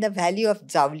were in the valley of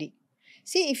Javli.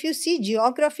 See, if you see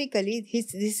geographically,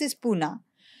 this is Pune.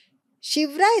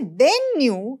 Shivrai then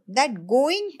knew that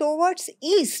going towards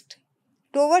east,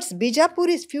 towards Bijapur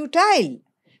is futile,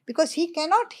 because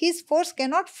his force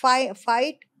cannot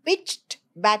fight pitched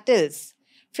battles,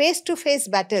 face-to-face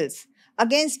battles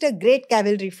against a great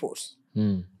cavalry force.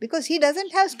 Because he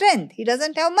doesn't have strength, he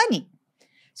doesn't have money.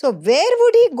 So where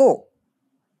would he go?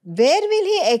 Where will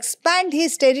he expand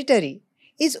his territory?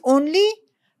 Is only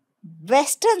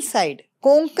western side,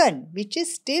 Konkan, which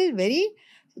is still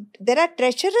there are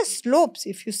treacherous slopes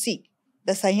if you see.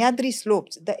 The Sahyadri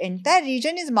slopes, the entire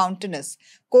region is mountainous.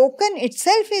 Konkan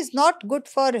itself is not good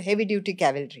for heavy duty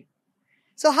cavalry.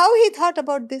 So how he thought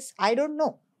about this, I don't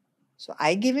know. So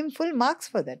I give him full marks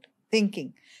for that,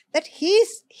 thinking that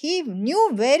he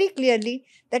knew very clearly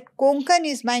that Konkan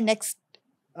is my next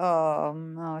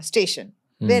station,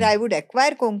 where I would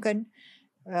acquire Konkan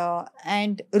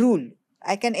and rule.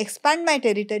 I can expand my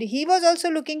territory. He was also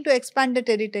looking to expand the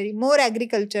territory, more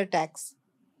agriculture tax.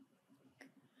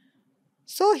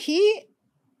 So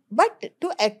but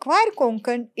to acquire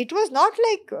Konkan, it was not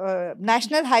like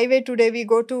national highway today, we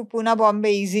go to Pune,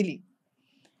 Bombay easily.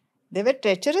 There were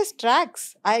treacherous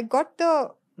tracks. I got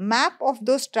the map of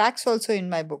those tracks also in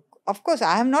my book. Of course,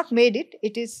 I have not made it.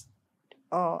 It is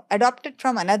adopted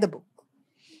from another book.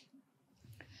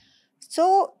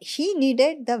 So he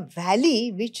needed the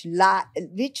valley which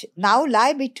now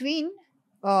lie between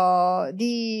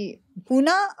the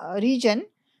Pune region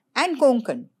and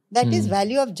Konkan. That is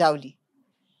Valley of Javli,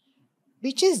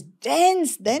 which is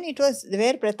dense. Then it was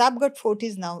where Pratapgarh Fort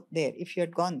is now there, if you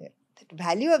had gone there. That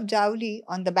Valley of Javli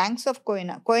on the banks of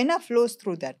Koyna. Koyna flows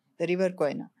through that, the river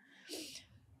Koyna.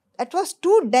 That was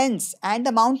too dense, and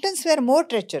the mountains were more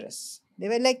treacherous. They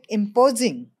were like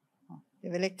imposing. They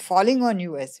were like falling on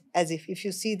you as if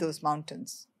you see those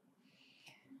mountains.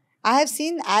 I have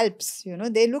seen Alps,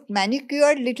 they look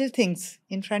manicured little things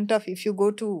in front of, if you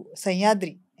go to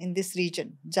Sahyadri in this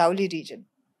region, Javli region.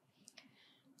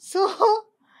 So,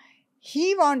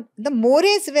 the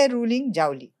Mores were ruling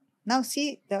Javli. Now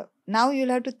see, now you'll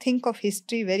have to think of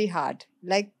history very hard.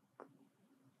 Like,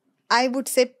 I would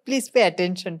say, please pay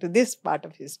attention to this part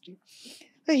of history.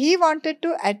 So he wanted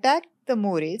to attack the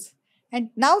Mores, and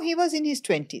now he was in his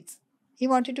 20s. He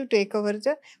wanted to take over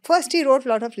first he wrote a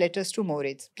lot of letters to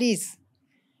Mores. Please,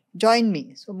 join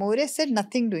me. So Mores said,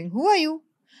 nothing doing. Who are you?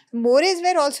 Mores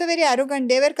were also very arrogant.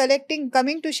 They were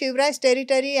coming to Shivrai's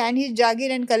territory and his Jagir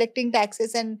and collecting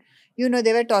taxes, and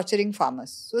they were torturing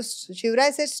farmers. So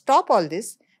Shivrai said, stop all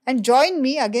this and join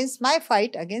me against my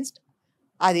fight against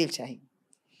Adil Shahi.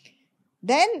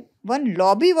 Then one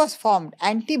lobby was formed,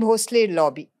 anti-Bhosle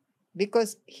lobby.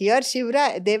 Because here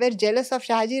Shivrai, they were jealous of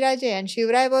Shahaji Raje, and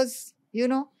Shivrai was,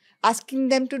 asking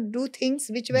them to do things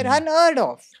which were unheard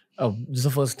of. This is the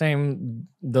first time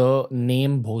the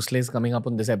name Bhosle is coming up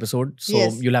on this episode. So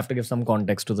yes, you'll have to give some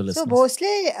context to the listeners. So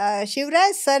Bhosle,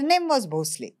 Shivrai's surname was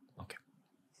Bhosle. Okay.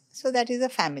 So that is a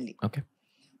family. Okay.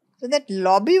 So that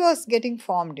lobby was getting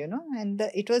formed, and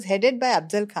it was headed by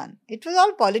Afzal Khan. It was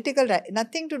all political,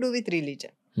 nothing to do with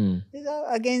religion. It's all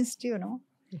against,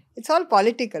 it's all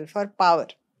political, for power.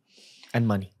 And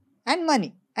money.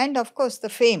 And of course the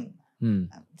fame.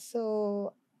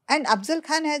 So, and Afzal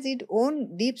Khan has his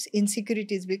own deep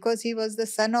insecurities because he was the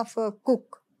son of a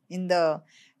cook in the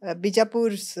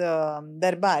Bijapur's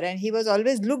Darbar, and he was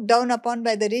always looked down upon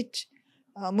by the rich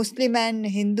Muslim and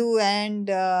Hindu and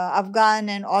Afghan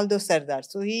and all those Sardars.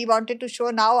 So he wanted to show,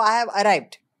 now I have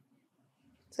arrived.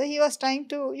 So he was trying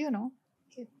to,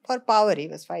 for power he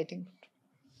was fighting.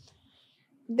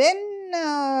 Then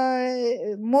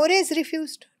Mores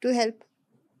refused to help.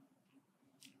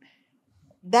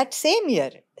 That same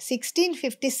year,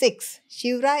 1656,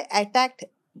 Shirvai attacked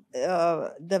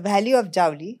the valley of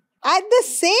Javli. At the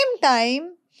same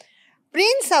time,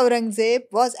 Prince Aurangzeb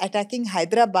was attacking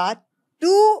Hyderabad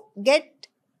to get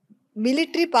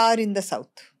military power in the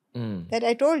south. That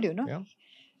I told you, no? Yeah.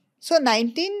 So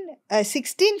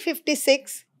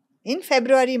 1656, in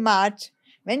February, March,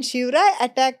 when Shivrai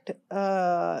attacked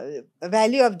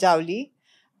valley of Javli,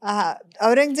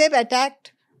 Aurangzeb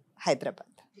attacked Hyderabad.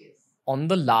 On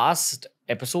the last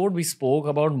episode, we spoke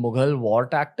about Mughal war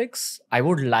tactics. I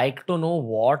would like to know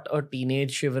what a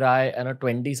teenage Shivrai and a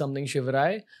 20-something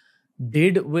Shivrai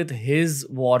did with his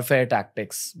warfare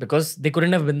tactics, because they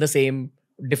couldn't have been the same,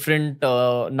 different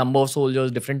number of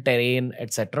soldiers, different terrain,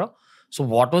 etc. So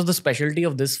what was the specialty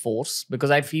of this force?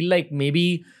 Because I feel like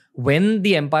maybe when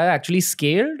the empire actually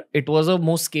scaled, it was a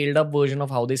more scaled up version of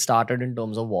how they started in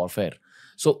terms of warfare.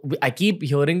 So I keep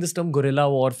hearing this term guerrilla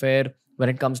warfare when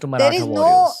it comes to Maratha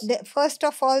warriors. First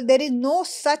of all, there is no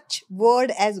such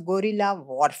word as guerrilla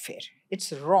warfare.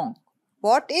 It's wrong.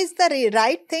 What is the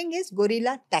right thing is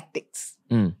guerrilla tactics.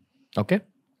 Okay.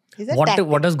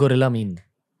 What does guerrilla mean?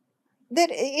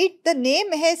 The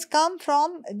name has come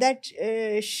from that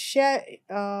chef,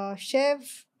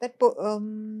 that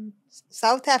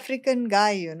South African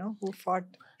guy, who fought.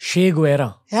 Che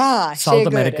Guevara. Yeah, South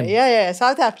American. Yeah,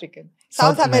 South African.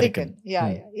 South American.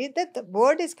 Yeah. That the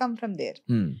word is come from there.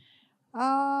 In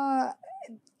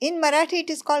Marathi, it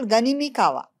is called Ganimi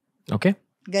Kawa. Okay.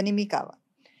 Ganimi Kawa.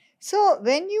 So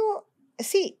when your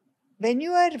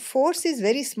force is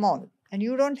very small and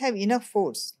you don't have enough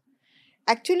force,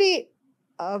 actually,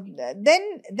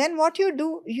 then what you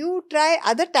do, you try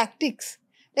other tactics.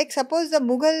 Like suppose the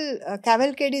Mughal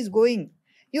cavalcade is going,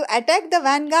 you attack the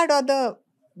vanguard or the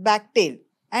back tail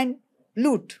and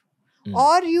loot.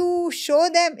 Or you show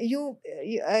them, you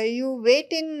wait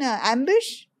in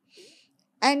ambush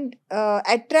and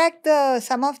attract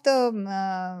some of the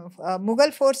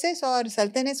Mughal forces or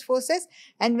Sultanate forces,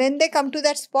 and when they come to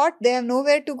that spot, they have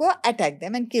nowhere to go, attack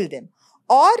them and kill them.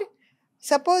 Or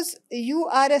suppose you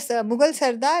are a Mughal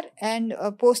Sardar and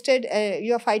posted,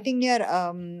 you are fighting near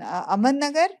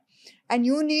Ahmednagar and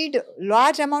you need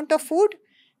large amount of food,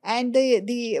 and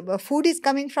the food is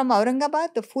coming from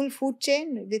Aurangabad, the full food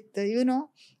chain with,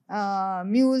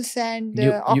 mules and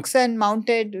oxen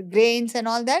mounted, grains and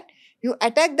all that. You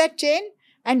attack that chain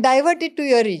and divert it to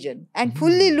your region and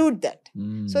fully loot that.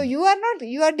 So you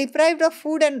are deprived of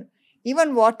food and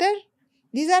even water.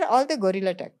 These are all the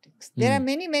guerrilla tactics. There are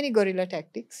many, many guerrilla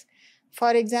tactics.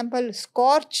 For example,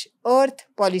 scorch earth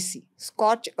policy.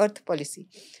 Scorch earth policy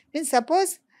means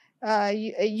suppose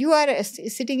you are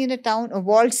sitting in a town, a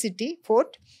walled city,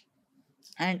 fort,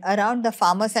 and around the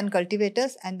farmers and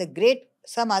cultivators, and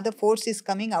some other force is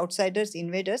coming, outsiders,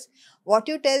 invaders. What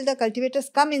you tell the cultivators,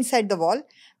 come inside the wall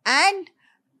and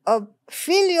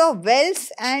fill your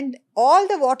wells and all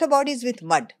the water bodies with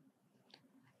mud.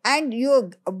 And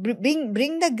you bring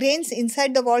the grains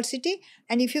inside the walled city,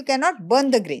 and if you cannot,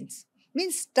 burn the grains.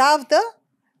 Means starve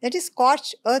that is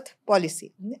scorched earth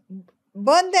policy.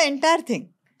 Burn the entire thing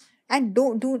and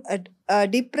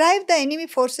deprive the enemy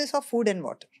forces of food and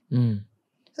water.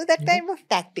 So that kind of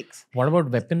tactics. What about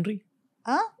weaponry?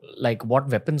 Like what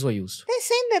weapons were used? The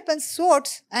same weapons,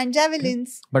 swords and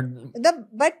javelins. But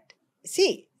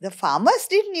see, the farmers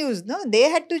didn't use, no? They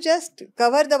had to just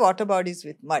cover the water bodies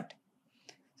with mud.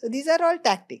 So these are all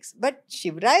tactics. But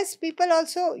Shivrai's people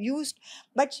also used,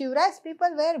 but Shivrai's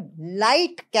people were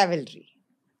light cavalry.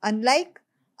 Unlike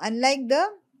the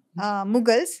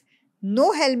Mughals,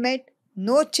 no helmet,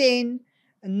 no chain,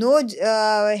 no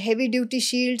heavy duty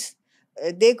shields.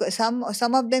 Some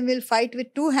of them will fight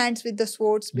with two hands with the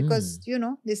swords because,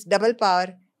 this double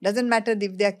power. Doesn't matter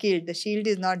if they are killed, the shield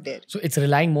is not there. So it's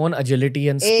relying more on agility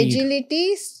and speed.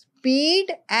 Agility,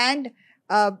 speed and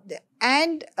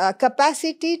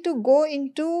capacity to go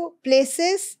into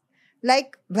places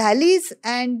like valleys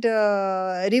and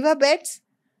riverbeds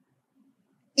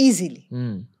easily.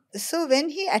 So when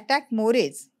he attacked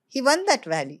Mores, he won that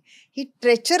valley. He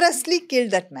treacherously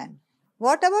killed that man.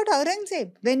 What about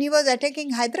Aurangzeb when he was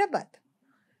attacking Hyderabad?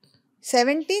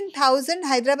 17,000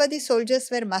 Hyderabadi soldiers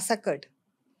were massacred.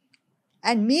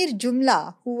 And Mir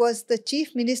Jumla, who was the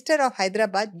chief minister of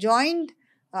Hyderabad, joined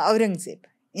Aurangzeb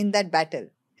in that battle.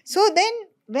 So then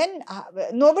when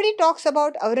nobody talks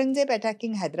about Aurangzeb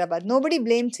attacking Hyderabad, nobody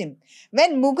blames him.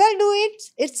 When Mughal do it,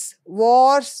 it's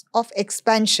wars of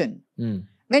expansion.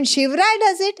 When Shivrai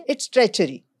does it, it's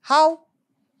treachery. How?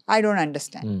 I don't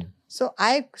understand. So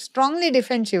I strongly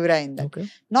defend Shivrai in that. Okay.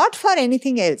 Not for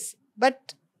anything else,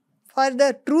 but for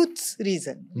the truth's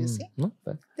reason, you see. No,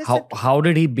 how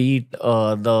did he beat the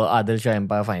Adil Shah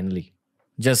Empire finally?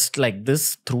 Just like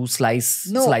this, through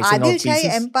slicing Adil out pieces?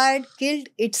 Shah Empire killed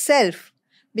itself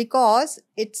because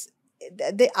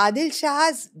the Adil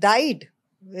Shahs died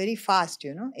very fast,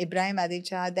 you know. Ibrahim Adil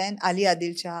Shah, then Ali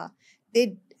Adil Shah.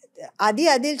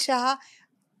 Adil Shah,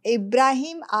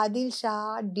 Ibrahim Adil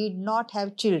Shah did not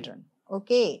have children.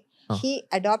 Okay. He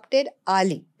adopted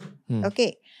Ali.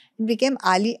 Okay. It became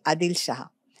Ali Adil Shah.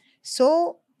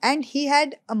 So, and he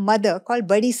had a mother called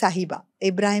Badi Sahiba,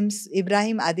 Ibrahim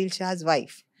Adil Shah's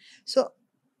wife. So,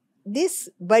 this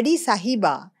Badi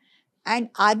Sahiba and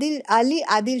Ali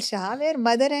Adil Shah were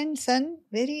mother and son,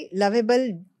 very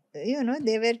lovable. You know,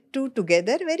 they were two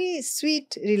together, very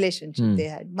sweet relationship they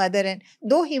had, mother and,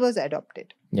 though he was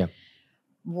adopted. Yeah.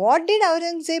 What did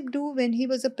Aurangzeb do when he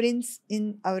was a prince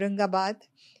in Aurangabad?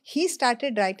 He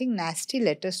started writing nasty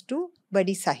letters to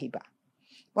Badi Sahiba.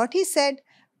 What he said,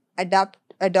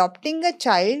 adopting a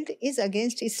child is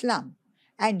against Islam.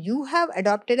 And you have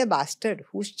adopted a bastard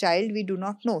whose child we do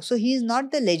not know. So he is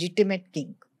not the legitimate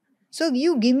king. So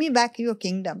you give me back your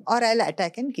kingdom or I'll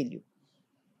attack and kill you.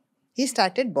 He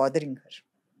started bothering her.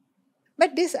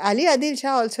 But this Ali Adil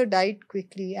Shah also died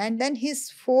quickly. And then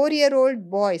his 4-year-old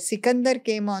boy, Sikandar,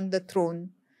 came on the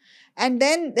throne. And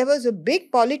then there was a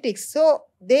big politics. So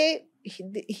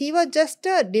he was just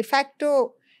a de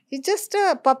facto, he's just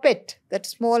a puppet, that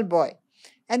small boy.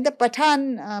 And the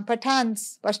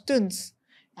Pathans, Pashtuns,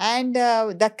 and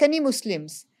Dakkani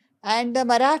Muslims, and the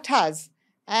Marathas,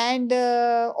 and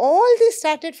all these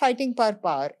started fighting for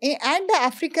power. And the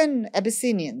African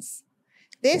Abyssinians.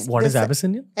 What is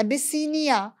Abyssinia?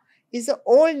 Abyssinia is the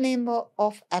old name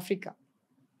of Africa.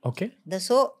 Okay.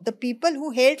 So the people who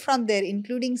hailed from there,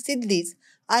 including Siddhis,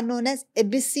 are known as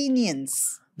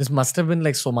Abyssinians. This must have been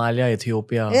like Somalia,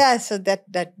 Ethiopia. Yeah, so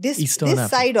this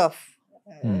side of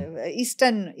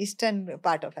eastern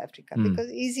part of Africa,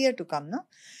 because easier to come, no?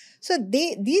 So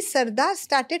these Sardars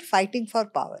started fighting for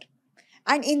power.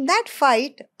 And in that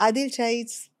fight, Adil Shah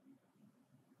is,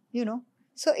 you know,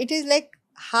 so it is like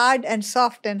hard and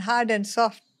soft and hard and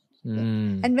soft.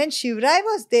 And when Shivrai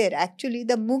was there, actually,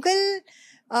 the Mughal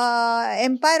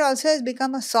empire also has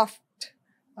become a soft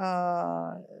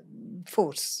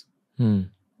force.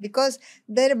 Because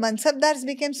their Mansabdars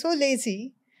became so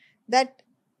lazy that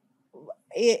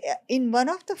in one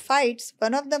of the fights,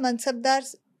 one of the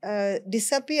Mansabdars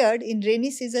disappeared in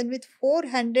rainy season with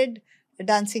 400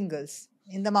 dancing girls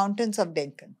in the mountains of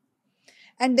Deccan.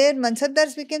 And their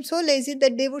Mansabdars became so lazy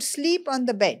that they would sleep on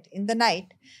the bed in the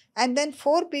night. And then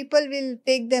 4 people will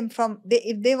take them from,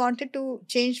 if they wanted to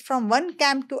change from one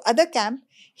camp to other camp,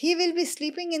 he will be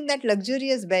sleeping in that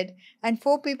luxurious bed and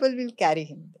 4 people will carry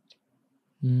him.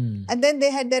 And then they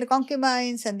had their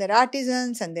concubines and their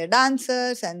artisans and their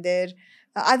dancers and their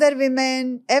other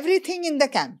women, everything in the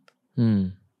camp.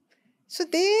 So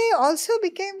they also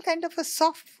became kind of a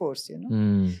soft force, you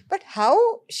know. But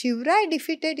how Shivrai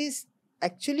defeated is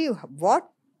actually what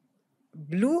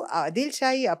blew Adil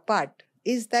Shah apart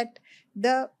is that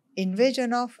the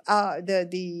invasion of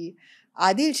the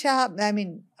Adil Shah,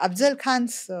 Afzal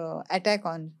Khan's attack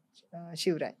on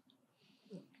Shivrai.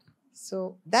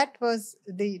 So that was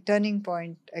the turning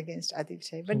point against Adil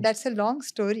Shah. But that's a long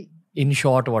story. In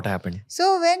short, what happened?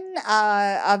 So when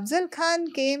Afzal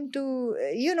Khan came to,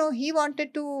 he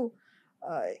wanted to,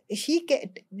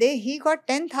 he got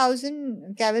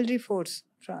 10,000 cavalry force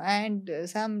and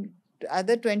some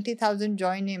other 20,000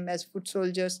 joined him as foot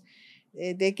soldiers.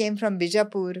 They came from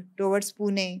Bijapur towards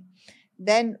Pune.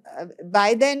 Then,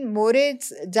 by then,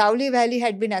 More's Jauli Valley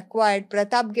had been acquired.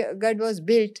 Pratapgarh was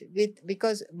built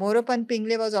because Moropan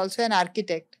Pingle was also an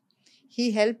architect.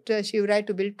 He helped Shivrai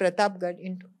to build Pratapgarh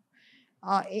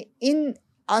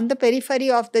on the periphery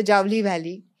of the Jauli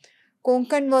Valley.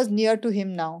 Konkan was near to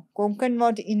him now. Konkan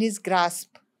was in his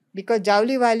grasp because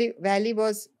Jauli Valley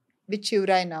was with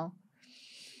Shivrai now.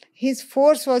 His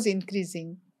force was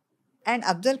increasing. And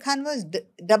Afzal Khan was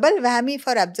double whammy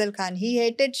for Afzal Khan. He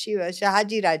hated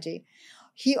Shahaji Raje.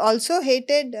 He also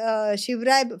hated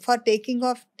Shivrai for taking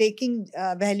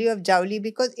value of Jauli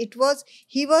because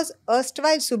he was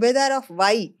erstwhile Subedar of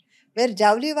Vai, where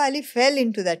Jauli Valley fell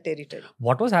into that territory.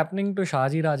 What was happening to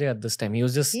Shahaji Raje at this time? He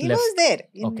was just He was there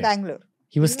in Bangalore.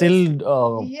 He was still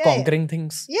conquering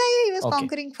things? Yeah, he was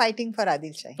conquering, fighting for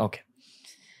Adil Shah. Okay.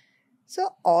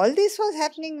 So all this was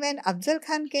happening when Afzal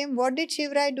Khan came. What did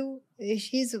Shivrai do?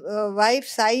 His wife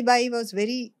Sai Bai was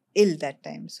very ill that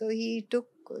time. So he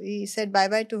said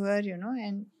bye-bye to her,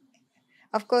 and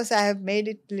of course I have made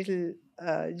it little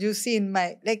juicy in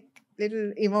my, like,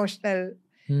 little emotional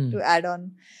to add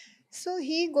on. So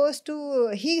he goes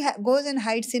and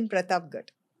hides in Pratapgarh,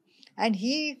 and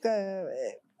he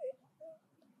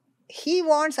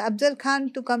wants Afzal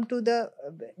Khan to come to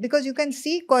because you can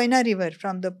see Koyna River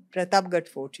from the Pratapgarh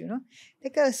fort,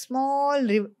 like a small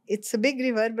river. It's a big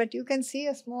river, but you can see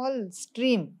a small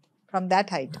stream from that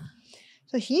height.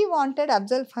 So he wanted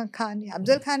Afzal Khan.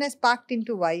 Afzal Khan has packed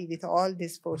into Y with all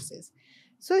these forces.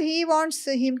 So he wants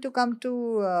him to come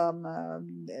to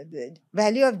the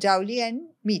Valley of Jauli and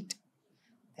meet.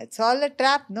 That's all a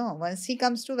trap, no? Once he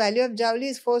comes to Valley of Jauli,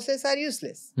 his forces are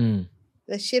useless.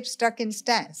 The ship stuck in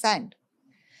sand.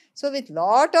 So with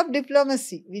lot of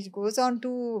diplomacy, which goes on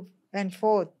to and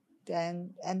forth,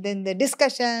 and then the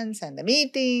discussions and the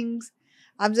meetings,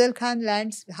 Afzal Khan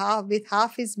lands with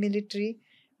half his military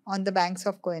on the banks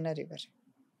of Koyna River.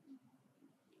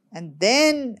 And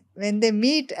then when they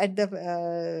meet at the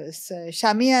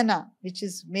Shamiana, which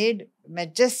is made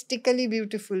majestically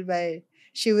beautiful by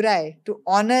Shivrai to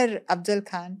honor Afzal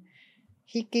Khan,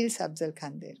 he kills Afzal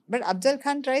Khan there. But Afzal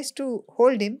Khan tries to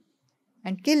hold him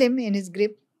and kill him in his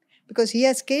grip, because he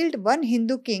has killed one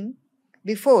Hindu king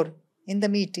before in the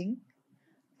meeting.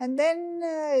 And then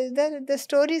the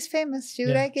story is famous.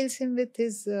 Shivrai kills him with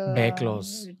his bear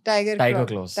claws. Tiger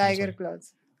claws.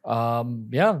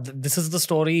 This is the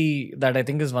story that I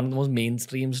think is one of the most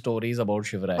mainstream stories about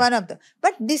Shivrai. One of them.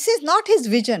 But this is not his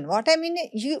vision. What I mean,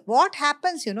 what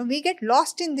happens, we get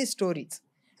lost in these stories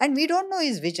and we don't know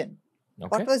his vision.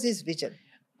 Okay. What was his vision?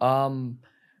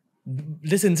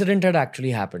 This incident had actually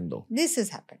happened though. This has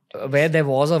happened. Where there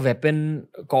was a weapon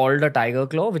called a tiger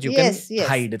claw, which you can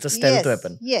hide. It's a stealth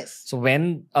weapon. Yes. So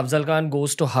when Afzal Khan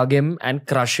goes to hug him and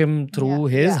crush him through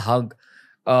his hug,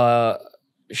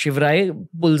 Shivrai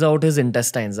pulls out his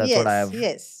intestines. That's what I have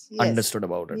understood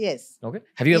about it. Yes. Okay.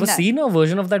 Have you ever seen a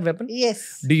version of that weapon?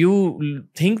 Yes. Do you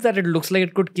think that it looks like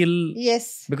it could kill?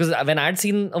 Yes. Because when I had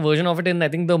seen a version of it in, I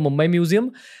think, the Mumbai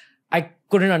Museum, I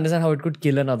couldn't understand how it could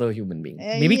kill another human being.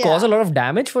 Maybe cause a lot of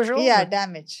damage for sure. Yeah,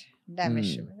 damage.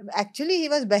 Actually, he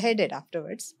was beheaded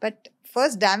afterwards. But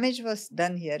first damage was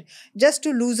done here just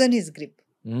to loosen his grip.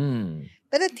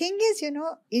 But the thing is,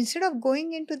 instead of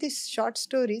going into these short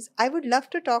stories, I would love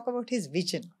to talk about his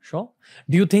vision. Sure.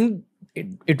 Do you think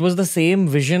it was the same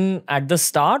vision at the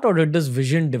start, or did this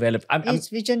vision develop? His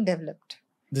vision developed.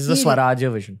 This is the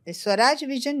Swarajya vision. The Swaraj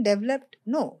vision developed.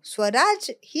 No,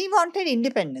 Swaraj, he wanted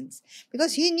independence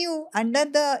because he knew under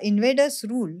the invaders'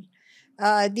 rule,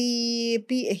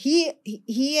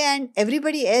 he and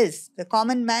everybody else, the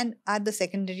common man, are the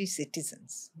secondary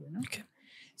citizens. Okay.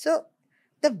 So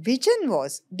the vision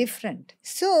was different.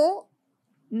 So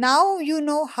now you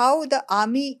know how the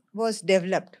army was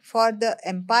developed for the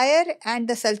empire and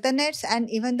the sultanates and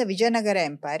even the Vijayanagara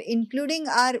empire, including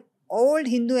our old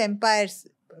Hindu empires,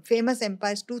 famous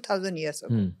empires 2000 years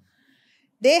ago.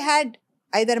 They had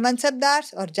either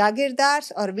Mansabdars or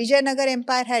Jagirdars, or Vijayanagar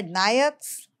empire had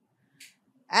Nayaks,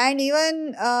 and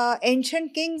even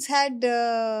ancient kings had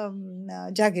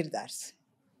Jagirdars.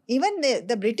 Even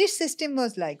the British system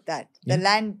was like that. The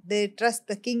land, they trust,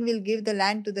 the king will give the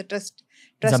land to the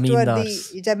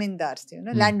trustworthy zamindars,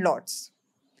 landlords.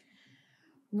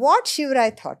 What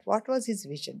Shivrai thought, what was his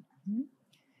vision?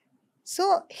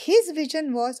 So his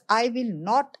vision was, I will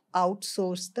not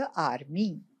outsource the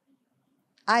army.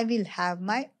 I will have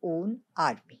my own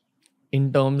army.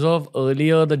 In terms of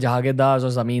earlier, the Jagirdars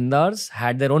or Zamindars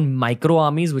had their own micro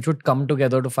armies which would come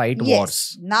together to fight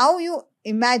wars. Now you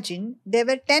imagine there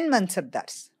were 10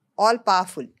 Mansabdars, all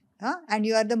powerful, and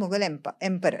you are the Mughal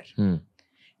emperor.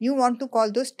 You want to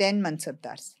call those 10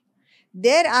 Mansabdars.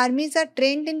 Their armies are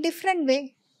trained in different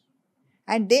way.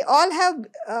 And they all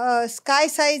have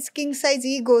sky-size, king-size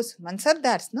egos.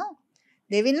 Mansabdars, no?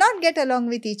 They will not get along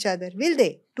with each other, will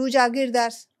they? Two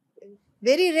Jagirdars,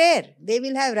 very rare. They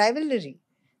will have rivalry.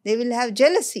 They will have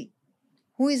jealousy.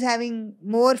 Who is having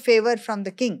more favor from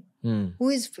the king? Who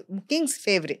is king's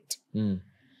favorite?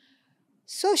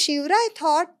 So Shivrai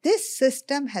thought this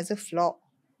system has a flaw.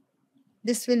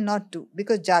 This will not do,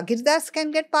 because Jagirdars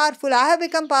can get powerful. I have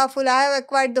become powerful. I have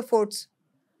acquired the forts.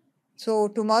 So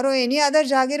tomorrow any other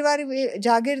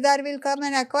Jagirdar will come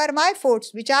and acquire my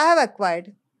forts, which I have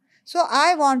acquired. So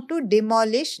I want to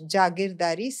demolish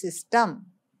Jagirdari system.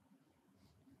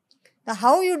 Now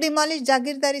how you demolish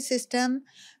Jagirdari system?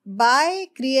 By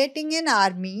creating an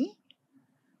army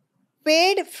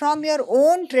paid from your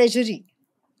own treasury.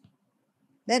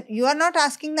 Then you are not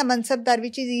asking the Mansabdar,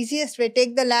 which is easiest way,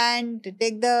 take the land,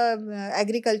 take the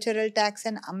agricultural tax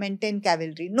and maintain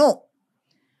cavalry. No.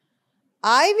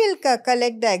 I will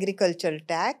collect the agricultural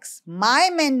tax.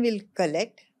 My men will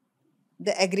collect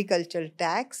the agricultural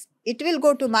tax. It will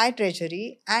go to my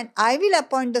treasury and I will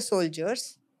appoint the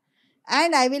soldiers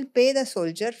and I will pay the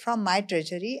soldier from my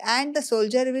treasury and the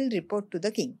soldier will report to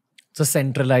the king. It's a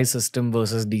centralized system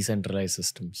versus decentralized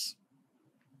systems.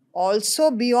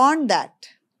 Also beyond that,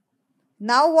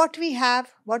 now what we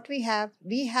have,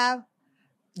 we have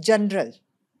general,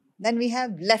 then we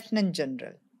have lieutenant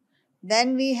general,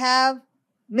 then we have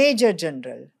major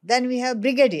general, then we have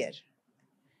brigadier,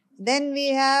 then we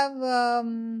have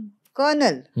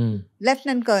colonel,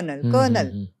 lieutenant colonel,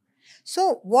 colonel.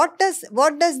 So what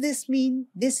does this mean?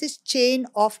 This is chain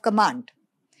of command.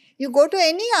 You go to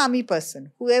any army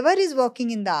person, whoever is working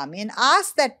in the army, and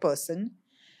ask that person,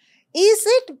 is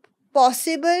it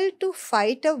possible to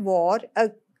fight a war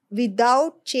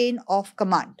without chain of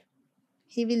command?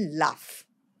 He will laugh.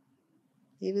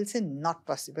 He will say, not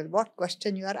possible. What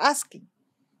question you are asking?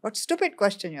 What stupid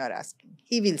question you are asking?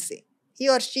 He will say, he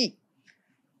or she.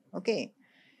 Okay.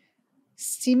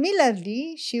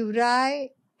 Similarly, Shirvai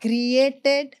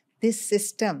created this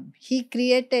system. He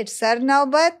created Sar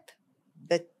Naubat,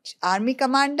 the army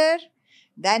commander.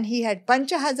 Then he had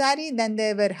Pancha Hazari. Then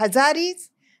there were Hazaris.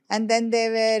 And then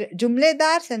there were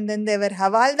Jumledars. And then there were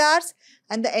Havaldars.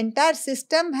 And the entire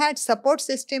system had support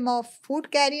system of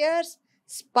food carriers,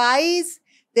 spies.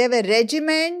 There were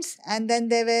regiments. And then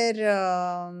there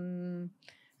were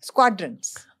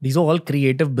squadrons. These are all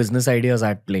creative business ideas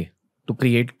at play to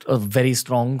create a very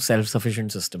strong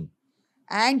self-sufficient system.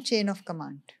 And chain of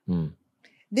command.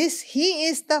 He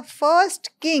is the first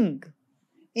king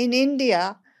in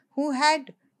India who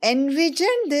had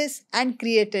envisioned this and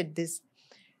created this.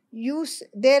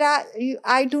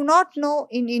 I do not know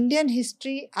in Indian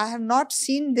history, I have not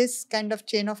seen this kind of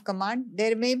chain of command.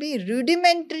 There may be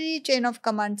rudimentary chain of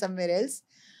command somewhere else.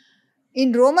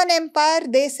 In Roman Empire,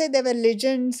 they say there were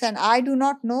legends and I do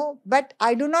not know, but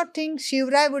I do not think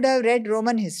Shirvai would have read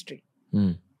Roman history.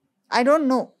 I don't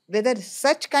know whether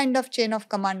such kind of chain of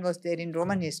command was there in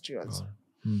Roman history also.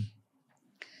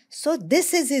 So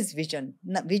this is his vision.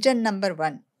 Vision number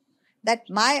 1. That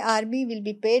my army will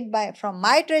be paid from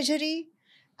my treasury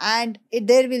and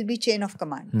there will be chain of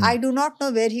command. I do not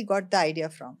know where he got the idea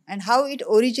from and how it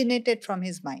originated from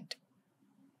his mind.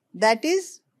 That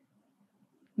is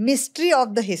mystery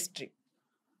of the history.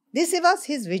 This was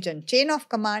his vision. Chain of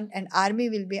command and army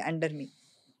will be under me.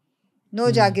 No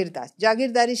Jagirdar.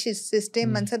 Jagirdari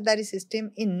system, Mansabdari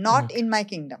system not in my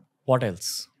kingdom. What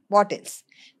else?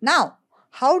 Now,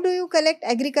 how do you collect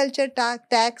agriculture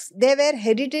tax? They were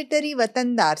hereditary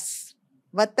Vatandars.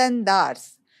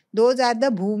 Those are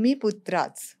the Bhumi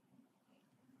Putras.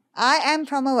 I am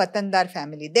from a Vatandar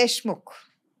family, Deshmukh.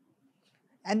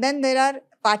 And then there are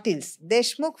Patils.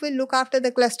 Deshmukh will look after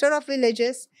the cluster of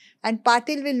villages and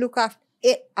Patil will look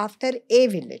after a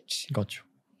village. Gotcha.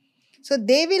 So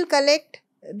they will collect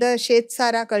the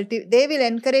Shetsara, they will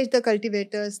encourage the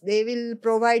cultivators, they will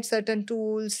provide certain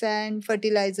tools and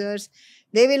fertilizers,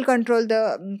 they will control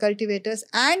the cultivators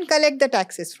and collect the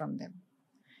taxes from them.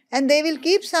 And they will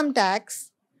keep some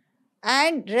tax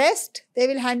and rest they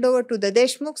will hand over to the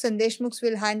Deshmukhs and Deshmukhs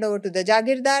will hand over to the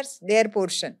Jagirdars, their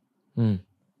portion. And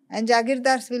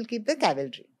Jagirdars will keep the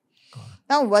cavalry.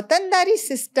 Now, Vatandari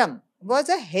system was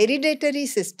a hereditary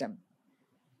system.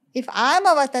 If I am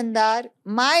a Vatandar,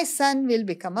 my son will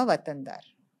become a Vatandar.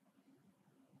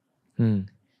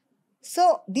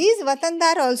 So, these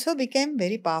Vatandar also became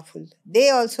very powerful. They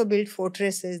also built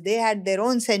fortresses. They had their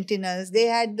own sentinels. They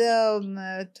had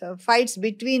the fights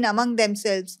among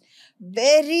themselves.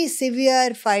 Very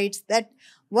severe fights that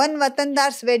one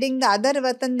Vatandar's wedding, the other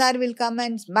Vatandar will come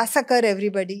and massacre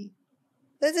everybody.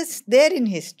 This is there in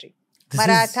history.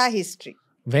 Maratha history.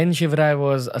 When Shirvai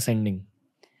was ascending?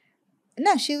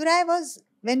 No,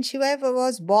 when Shirvai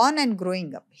was born and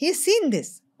growing up. He's seen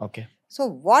this. Okay. So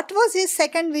what was his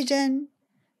second vision?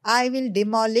 I will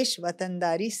demolish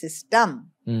Vatandari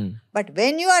system. But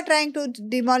when you are trying to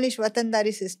demolish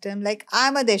Vatandari system, like I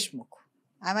am a Deshmukh.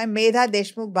 I am a Medha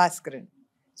Bhaskaran.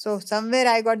 So somewhere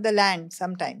I got the land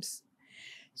sometimes.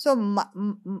 So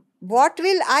what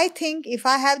will I think if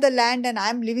I have the land and I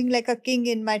am living like a king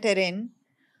in my terrain?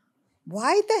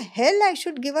 Why the hell I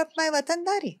should give up my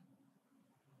Vatandari?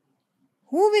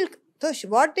 So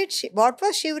what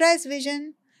was Shirvai's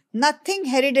vision? Nothing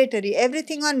hereditary,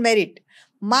 everything on merit.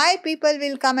 My people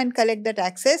will come and collect the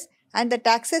taxes and the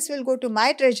taxes will go to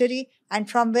my treasury and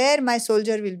from where my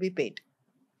soldier will be paid.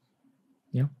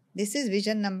 Yeah. This is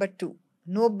vision number 2.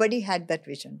 Nobody had that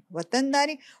vision.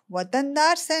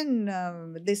 Watandars and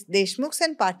this Deshmukhs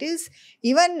and Patils,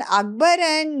 even Akbar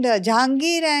and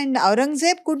Jahangir and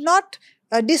Aurangzeb could not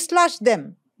dislodge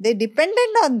them. They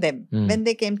depended on them when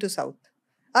they came to South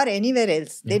or anywhere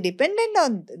else. They depended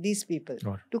on these people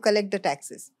to collect the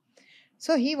taxes.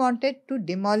 So he wanted to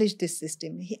demolish this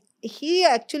system. He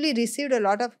actually received a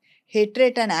lot of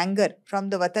hatred and anger from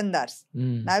the Watandars.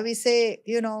 Now we say,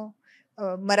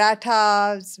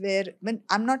 Marathas were,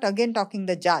 I'm not again talking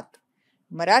the Jat.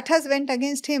 Marathas went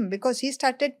against him because he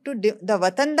started the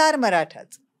Watandar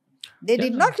Marathas. They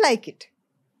did not like it.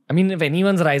 I mean, if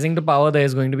anyone's rising to power, there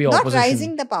is going to be opposition. Not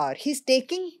rising the power. He's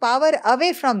taking power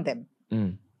away from them.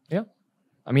 Yeah.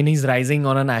 I mean, he's rising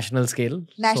on a national scale.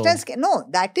 Scale. No,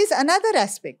 that is another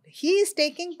aspect. He is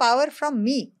taking power from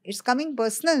me. It's coming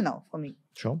personal now for me.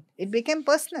 Sure. It became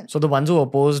personal. So the ones who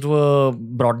opposed were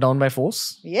brought down by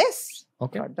force? Yes.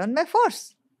 Okay. Brought down by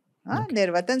force.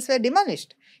 Their watans were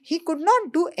demolished. He could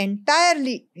not do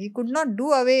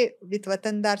away with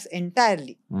Watandars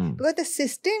entirely. Because the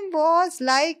system was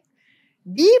like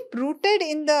deep rooted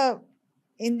in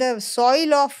the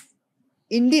soil of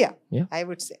India, I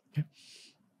would say. Yeah.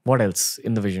 What else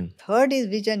in the vision? Third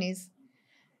vision is,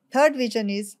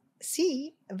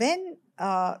 see, when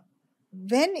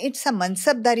it's a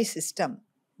Mansabdari system,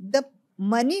 the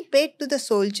money paid to the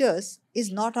soldiers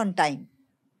is not on time.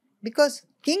 Because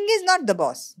king is not the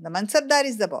boss. The Mansabdar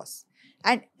is the boss.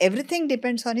 And everything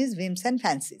depends on his whims and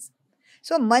fancies.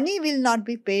 So money will not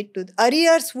be paid to,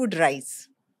 arrears would rise.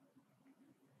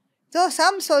 So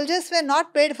some soldiers were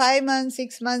not paid 5 months,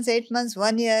 6 months, 8 months,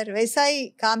 1 year. Waisa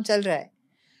hi kaam chal raha hai.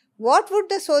 What would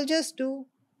the soldiers do?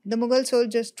 The Mughal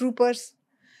soldiers, troopers.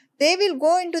 They will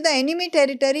go into the enemy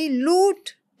territory,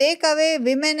 loot, take away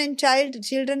women and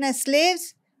children as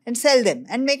slaves and sell them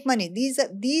and make money. These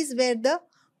were the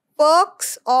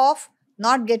perks of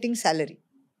not getting salary.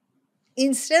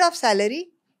 Instead of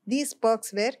salary, these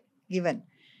perks were given.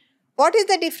 What is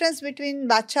the difference between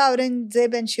Badshah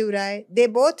Aurangzeb and Shirvai? They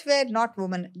both were not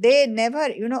women. They never,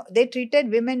 they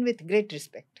treated women with great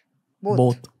respect.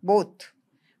 Both.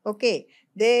 Okay.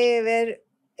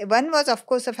 One was of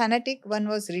course a fanatic, one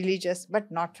was religious,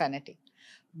 but not fanatic.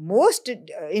 Most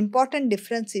important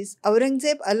difference is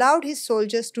Aurangzeb allowed his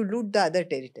soldiers to loot the other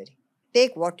territory.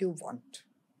 Take what you want.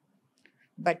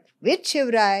 But with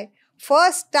Shirvai,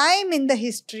 first time in the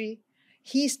history,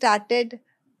 he started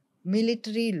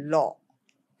military law.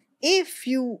 If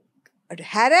you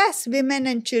harass women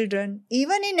and children,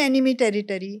 even in enemy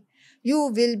territory,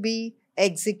 you will be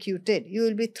executed. You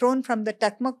will be thrown from the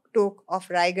Takmak Tok of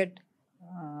Raigad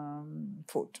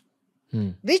fort.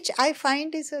 Which I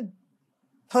find is a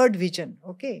third vision.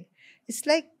 Okay. It's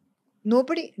like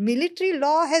military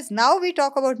law now we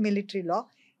talk about military law.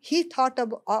 He thought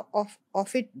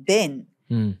of it then.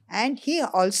 And he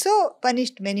also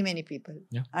punished many people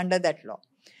under that law.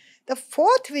 The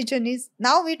fourth vision is,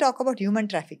 now we talk about human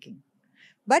trafficking.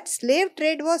 But slave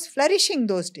trade was flourishing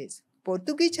those days.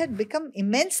 Portuguese had become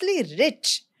immensely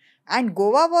rich and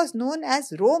Goa was known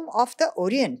as Rome of the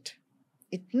Orient.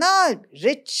 Itna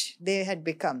rich they had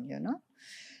become,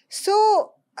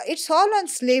 So it's all on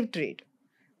slave trade.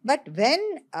 But when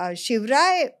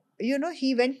Shirvai,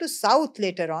 he went to South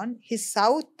later on, his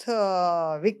South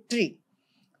victory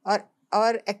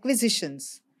or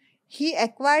acquisitions, he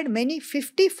acquired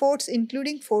 50 forts,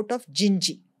 including fort of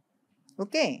Jinji.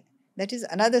 Okay, that is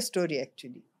another story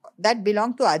actually. That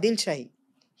belonged to Adil Shahi.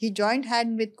 He joined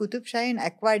hand with Qutub Shahi and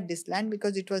acquired this land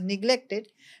because it was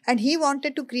neglected, and he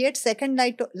wanted to create second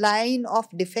line of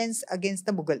defense against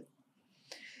the Mughal.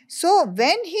 So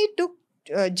when he took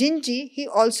Jinji, he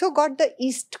also got the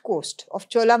east coast of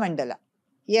Cholamandala.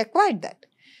 He acquired that.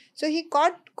 So he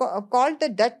called the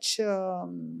Dutch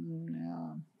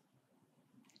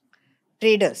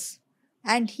traders,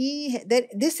 and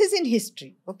this is in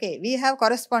history. Okay, we have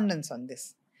correspondence on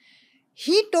this.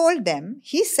 He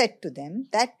said to them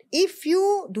that if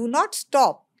you do not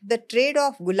stop the trade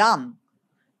of gulam,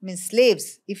 means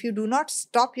slaves, if you do not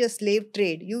stop your slave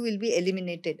trade, you will be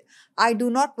eliminated. I do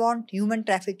not want human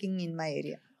trafficking in my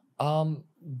area.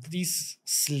 These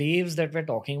slaves that we're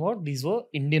talking about, these were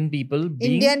Indian people.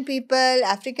 Indian people,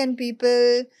 African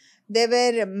people, they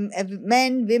were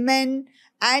men, women,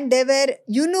 and they were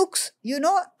eunuchs,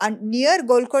 near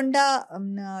Golconda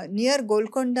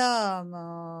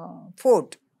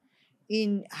fort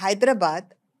in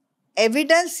Hyderabad.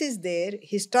 Evidence is there,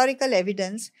 historical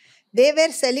evidence. They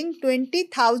were selling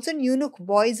 20,000 eunuch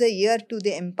boys a year to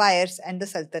the empires and the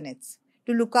sultanates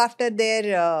to look after their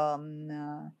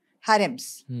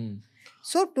harems.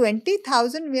 So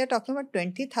 20,000, we are talking about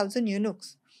 20,000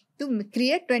 eunuchs. to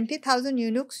create 20,000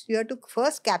 eunuchs, you have to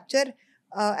first capture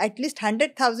at least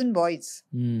 100,000 boys.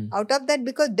 Out of that,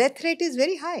 because death rate is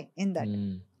very high in that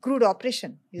crude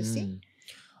operation, you see.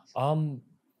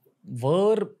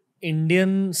 Were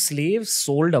Indian slaves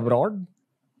sold abroad?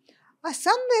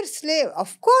 Some were slave.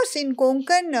 Of course, in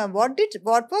Konkan,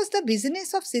 what was the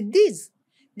business of Siddhis?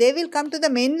 They will come to the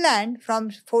mainland from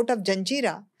fort of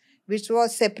Janjira, which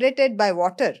was separated by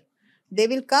water. They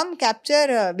will come,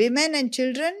 capture women and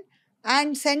children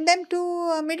and send them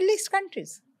to Middle East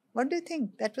countries. What do you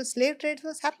think? That was slave trade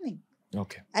was happening.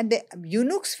 Okay. And the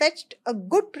eunuchs fetched a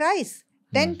good price,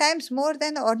 10 times more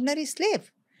than the ordinary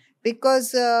slave.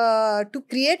 Because to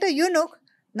create a eunuch,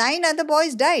 9 other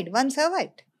boys died, 1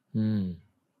 survived.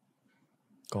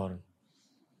 Got it.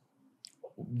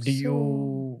 Do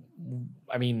you,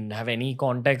 have any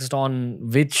context on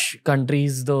which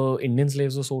countries the Indian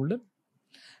slaves were sold in?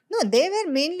 No, they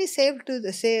were mainly sold to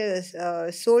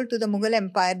the Mughal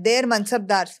Empire. Their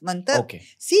Mansabdars. Okay.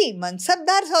 See,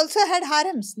 Mansabdars also had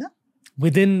harems, no?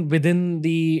 Within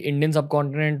the Indian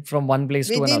subcontinent from one place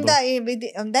to another?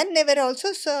 Then they were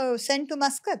also sent to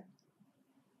Muscat.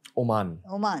 Oman.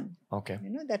 Okay.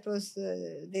 That was,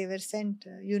 they were sent,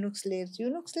 eunuch slaves.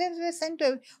 Eunuch slaves were sent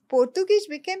to, Portuguese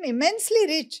became immensely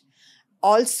rich.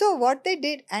 Also what they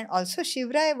did, and also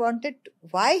Shirvai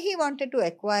why he wanted to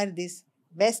acquire this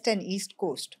west and east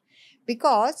coast?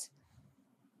 Because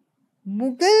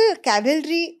Mughal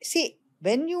cavalry, see,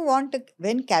 when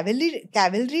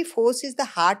cavalry force is the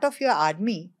heart of your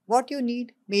army, what you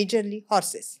need? Majorly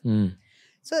horses.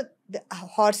 So the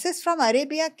horses from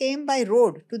Arabia came by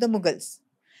road to the Mughals.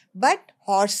 But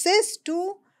horses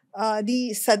to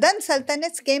the southern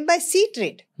sultanates came by sea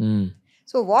trade.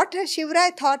 So what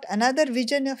Shivrai thought, another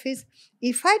vision of his,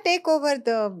 if I take over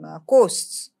the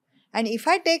coasts and if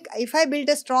I build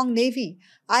a strong navy,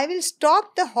 I will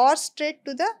stop the horse trade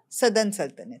to the southern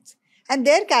sultanates. And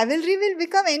their cavalry will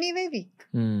become anyway weak.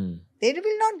 They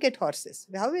will not get horses.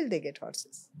 How will they get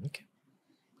horses? Okay.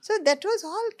 So that was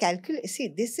all calculated. See,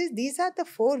 these are the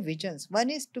 4 visions. One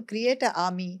is to create an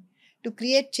army, to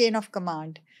create chain of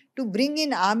command, to bring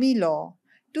in army law,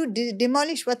 to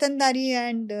demolish Watandari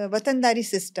and Watandari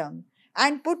system,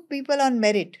 and put people on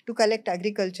merit to collect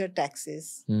agriculture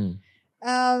taxes.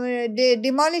 They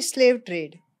demolish slave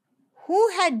trade. Who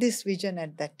had this vision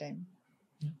at that time?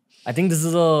 I think this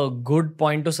is a good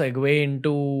point to segue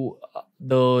into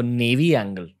the Navy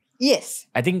angle. Yes.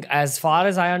 I think as far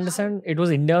as I understand, it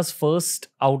was India's first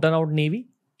out-and-out Navy.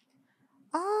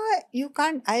 You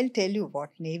can't, I'll tell you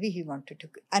what Navy he wanted to.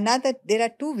 There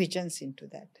are 2 visions into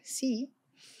that. See,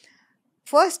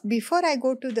 first, before I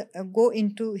go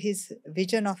into his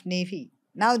vision of Navy,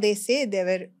 now they say there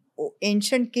were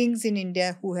ancient kings in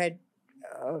India who had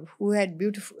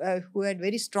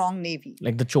very strong navy.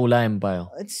 Like the Chola Empire.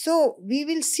 So we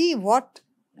will see what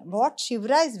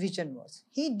Shivrai's vision was.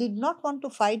 He did not want to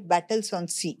fight battles on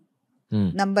sea.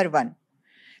 Number 1.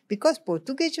 Because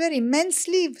Portuguese were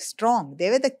immensely strong. They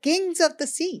were the kings of the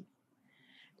sea.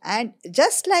 And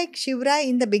just like Shivrai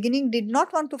in the beginning did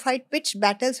not want to fight pitched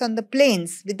battles on the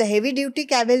plains with the heavy duty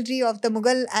cavalry of the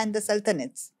Mughal and the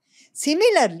Sultanates.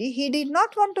 Similarly, he did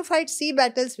not want to fight sea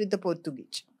battles with the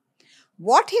Portuguese.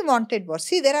 What he wanted was,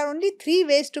 see, there are only 3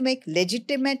 ways to make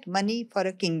legitimate money for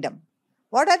a kingdom.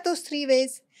 What are those 3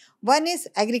 ways? One is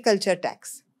agriculture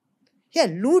tax. Here,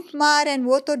 loot maar and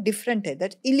wo to different hai.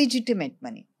 That's illegitimate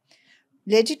money.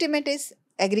 Legitimate is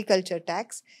agriculture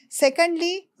tax.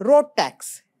 Secondly, road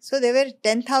tax. So there were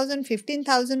 10,000,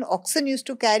 15,000 oxen used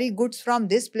to carry goods from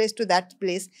this place to that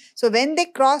place. So when they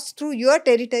cross through your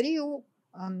territory, you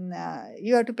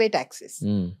have to pay taxes.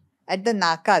 At the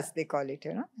nakas, they call it,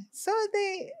 So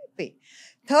they pay.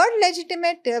 Third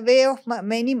legitimate way of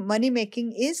money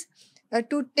making is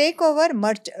to take over,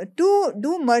 to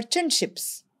do merchant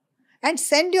ships and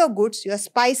send your goods, your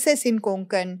spices in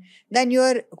Konkan, then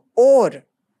your ore,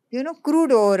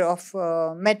 crude ore of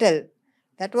metal.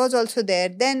 That was also there.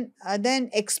 Then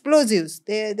explosives.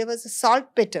 There was a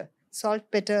saltpeter.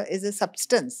 Saltpeter is a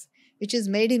substance which is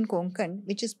made in Konkan,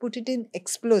 which is put it in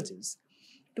explosives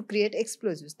to create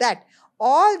explosives.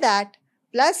 All that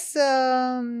plus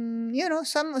so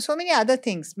many other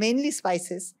things, mainly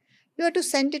spices. You have to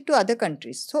send it to other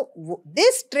countries. So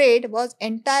this trade was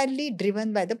entirely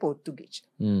driven by the Portuguese.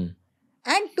 And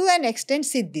to an extent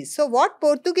Siddhis. So what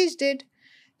Portuguese did,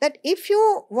 that if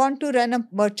you want to run a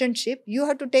merchant ship, you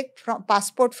have to take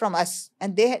passport from us.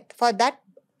 And they had, for that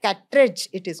cartridge,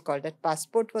 it is called, that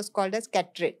passport was called as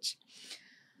cartridge.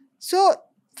 So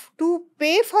to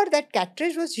pay for that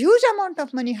cartridge was huge amount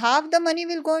of money. Half the money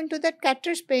will go into that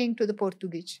cartridge paying to the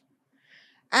Portuguese.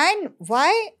 And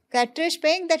why Chattrapati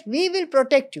paying that we will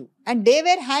protect you? And they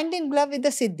were hand in glove with the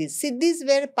Siddhis. Siddhis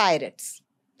were pirates.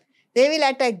 They will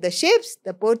attack the ships,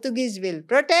 the Portuguese will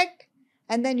protect,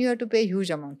 and then you have to pay huge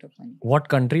amount of money. What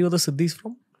country were the Siddhis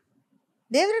from?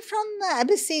 They were from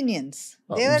Abyssinians.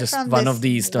 They were just from one of the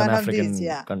Eastern African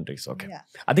yeah. countries. Okay. Yeah.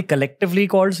 Are they collectively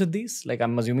called Siddhis? Like,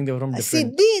 I'm assuming they were from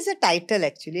different... Siddhi is a title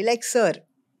actually, like sir.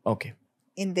 Okay.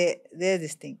 In their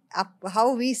this thing.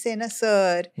 How we say na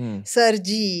sir,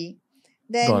 Sirji,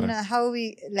 then how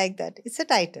we like that. It's a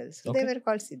title. So they were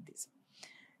called Siddhis.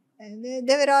 And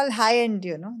they were all high-end,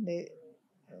 you know.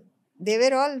 They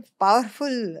were all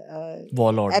powerful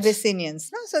warlords.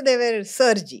 Abyssinians. No? So they were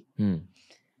Sirji.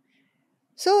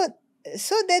 So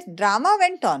that drama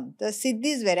went on. The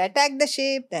Siddhis were attacked the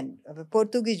ship, then the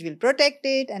Portuguese will protect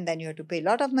it, and then you have to pay a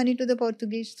lot of money to the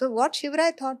Portuguese. So what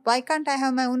Shivrai thought, why can't I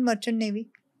have my own merchant navy?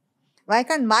 Why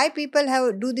can't my people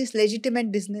do this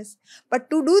legitimate business? But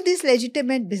to do this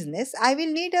legitimate business, I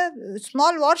will need a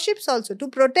small warships also to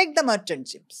protect the merchant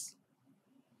ships.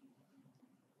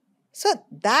 So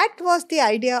that was the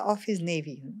idea of his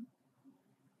navy.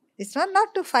 It's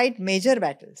not to fight major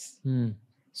battles.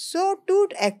 So to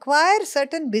acquire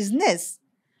certain business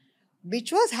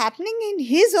which was happening in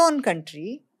his own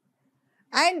country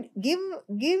and give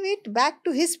it back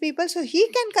to his people so he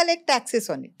can collect taxes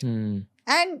on it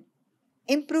and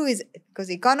improve his, because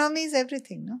economy is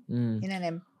everything, no?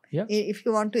 If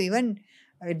you want to even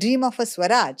dream of a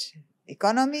Swaraj,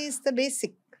 economy is the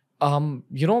basic.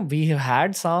 We have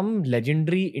had some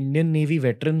legendary Indian Navy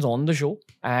veterans on the show,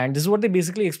 and this is what they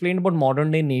basically explained about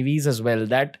modern day navies as well,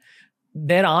 that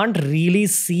there aren't really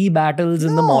sea battles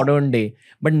in the modern day,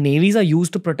 but navies are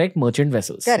used to protect merchant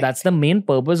vessels. Correct. That's the main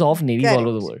purpose of navies all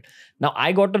over the world. Now,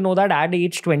 I got to know that at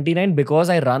age 29 because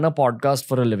I run a podcast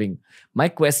for a living. My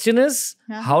question is,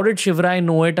 how did Shivrai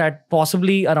know it at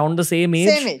possibly around the same age?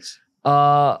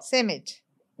 Same age.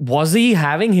 Was he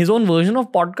having his own version of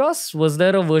podcasts? Was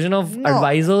there a version of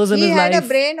advisors in his life? He had a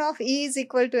brain of E is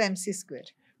equal to MC square.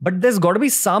 But there's got to be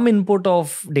some input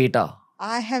of data.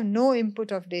 I have no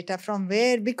input of data from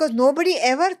where, because nobody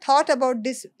ever thought about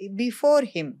this before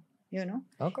him, you know.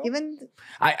 Okay. Even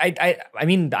I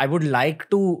mean, I would like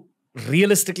to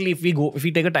realistically, if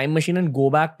we take a time machine and go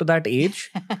back to that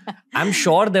age, I'm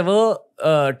sure there were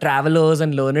travelers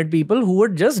and learned people who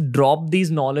would just drop these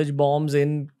knowledge bombs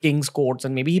in king's courts,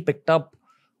 and maybe he picked up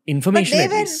information. But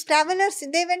they were travelers.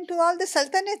 They went to all the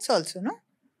sultanates also, no?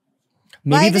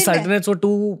 Maybe the sultanates were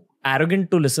too arrogant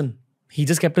to listen. He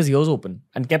just kept his ears open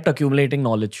and kept accumulating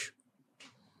knowledge.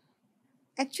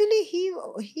 Actually,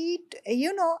 he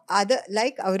you know,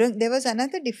 there was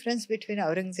another difference between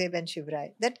Aurangzeb and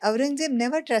Shivrai, that Aurangzeb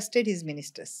never trusted his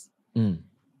ministers.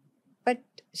 But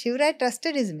Shivrai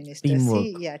trusted his ministers.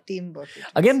 Teamwork. Teamwork.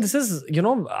 Again, this is, you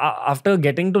know, after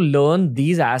getting to learn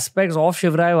these aspects of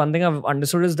Shivrai, one thing I've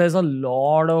understood is there's a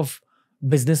lot of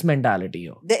business mentality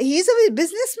here. He's a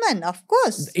businessman, of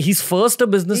course. He's first a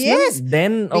businessman,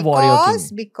 then a warrior king.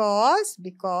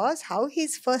 Because how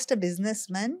he's first a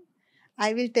businessman,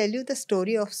 I will tell you the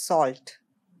story of salt.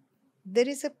 There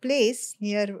is a place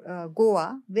near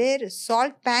Goa where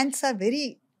salt pans are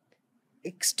very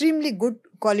extremely good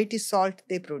quality salt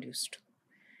they produced.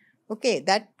 Okay,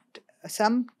 that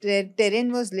some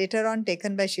terrain was later on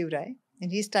taken by Shivrai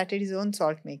and he started his own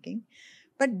salt making.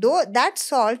 But though that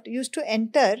salt used to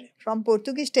enter from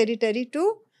Portuguese territory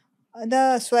to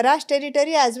the Swaraj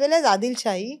territory as well as Adil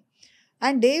Shahi,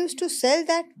 and they used to sell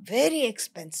that very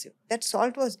expensive. That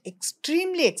salt was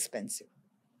extremely expensive.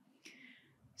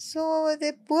 So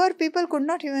the poor people could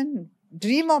not even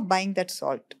dream of buying that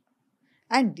salt.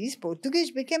 And these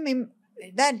Portuguese became,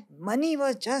 that money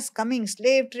was just coming,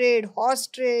 slave trade, horse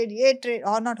trade, trade,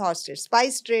 or not horse trade,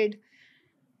 spice trade.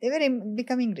 They were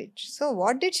becoming rich. So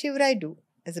what did Shivrai do?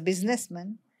 As a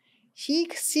businessman, he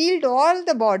sealed all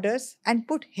the borders and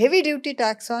put heavy duty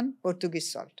tax on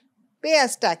Portuguese salt. Pay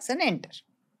us tax and enter.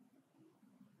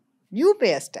 You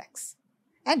pay us tax.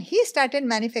 And he started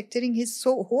manufacturing his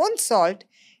own salt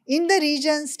in the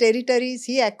regions, territories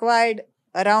he acquired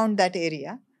around that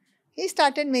area. He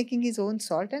started making his own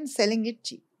salt and selling it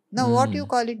cheap. Now, what do you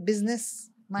call it? Business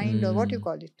mind or what do you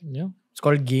call it? Yeah, it's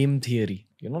called game theory.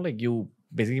 You know, like you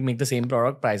basically make the same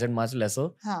product, price it much lesser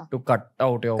to cut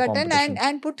out your competition.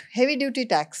 And put heavy duty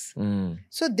tax.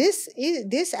 So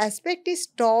this aspect is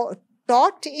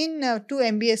taught in to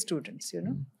MBA students, you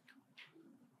know.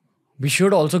 We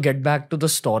should also get back to the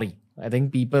story. I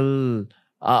think people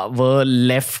were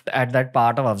left at that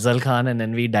part of Afzal Khan and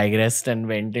then we digressed and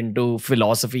went into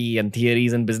philosophy and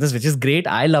theories and business, which is great.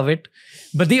 I love it.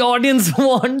 But the audience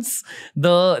wants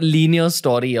the linear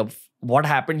story of what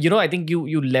happened. You know, I think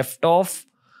you left off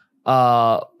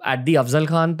at the Afzal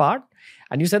Khan part,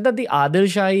 and you said that the Adil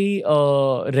Shahi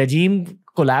regime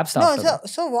collapsed after that.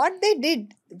 So what they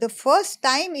did, the first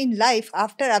time in life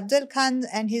after Afzal Khan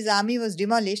and his army was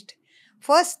demolished,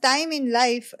 first time in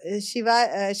life,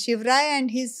 Shirvai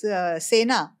and his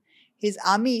Sena, his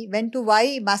army, went to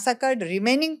Vai, massacred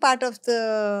remaining part of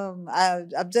the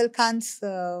Afzal Khan's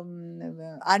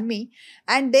army,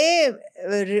 and they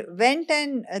went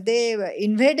and they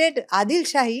invaded Adil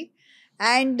Shahi,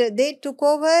 and they took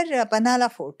over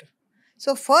Panhala fort.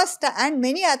 So first, and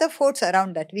many other forts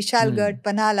around that, Vishalgarh,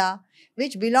 Panhala,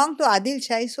 which belonged to Adil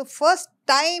Shahi. So first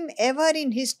time ever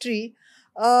in history,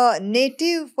 a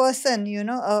native person,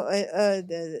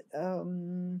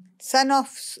 son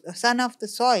of the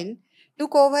soil,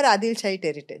 took over Adil Shahi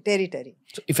territory.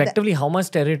 So effectively, how much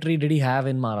territory did he have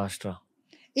in Maharashtra?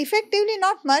 Effectively,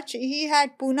 not much. He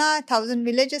had Pune, 1,000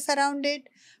 villages around it,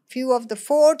 few of the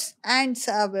forts, and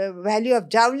valley of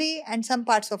Javli, and some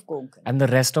parts of Konkan. And the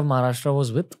rest of Maharashtra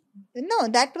was with? No,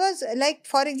 that was like,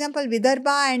 for example,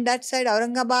 Vidarbha and that side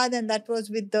Aurangabad, and that was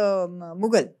with the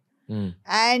Mughal.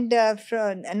 And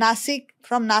from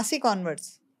Nasik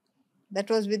onwards, that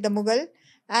was with the Mughal.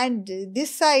 And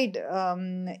this side,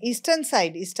 eastern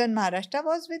Maharashtra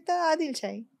was with the Adil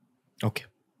Shahi. Okay.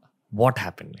 What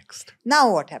happened next?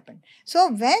 Now what happened? So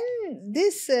when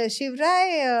this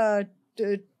Shivrai,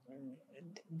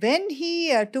 when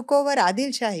he took over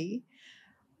Adil Shahi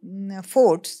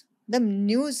forts, the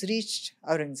news reached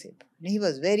Aurangzeb. He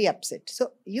was very upset.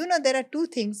 So, there are two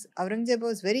things. Aurangzeb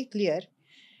was very clear.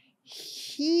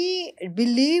 He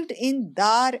believed in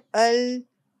Dar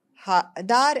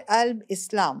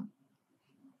al-Islam.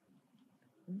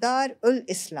 Dar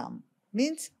ul-Islam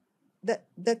means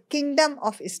the kingdom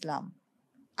of Islam.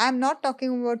 I am not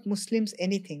talking about Muslims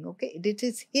anything, okay? It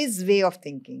is his way of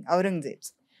thinking,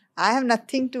 Aurangzeb's. I have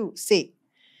nothing to say.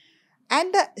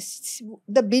 And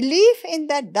the belief in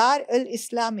that Dar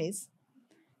al-Islam is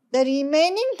the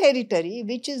remaining territory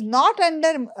which is not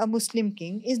under a Muslim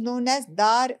king is known as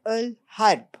Dar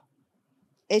al-Harb.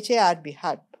 H-A-R-B,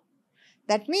 Harb.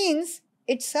 That means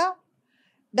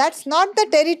that's not the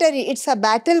territory, it's a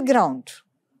battleground.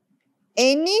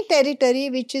 Any territory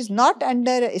which is not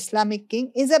under an Islamic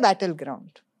king is a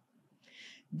battleground.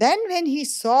 Then when he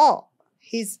saw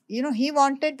he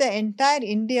wanted the entire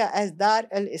India as Dar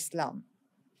al-Islam.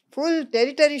 Full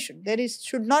territory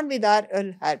should not be Dar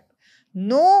al-Harb.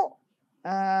 No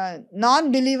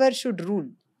non-believer should rule.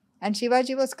 And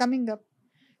Shivaji was coming up.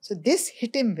 So this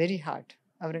hit him very hard,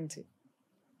 Aurangzeb.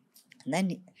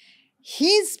 Then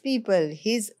his people,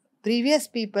 his previous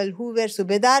people who were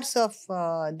Subedars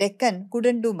of Deccan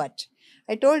couldn't do much.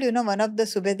 I told one of the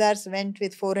Subedars went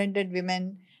with 400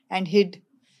 women and hid.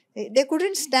 They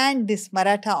couldn't stand this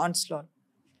Maratha onslaught.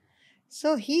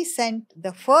 So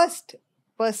the first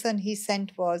person he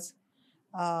sent was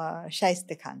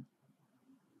Shaiste Khan.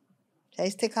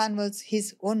 Shaiste Khan was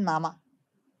his own mama.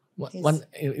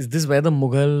 Is this where the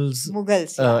Mughals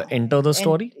enter the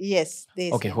story? Yes.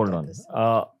 Okay, hold on.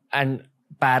 And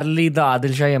parallelly, the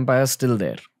Adil Shahi Empire is still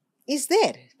there. Is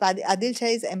there. Adil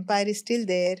Shahi's empire is still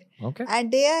there. Okay.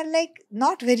 And they are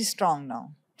not very strong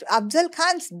now. Afzal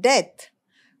Khan's death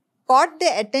caught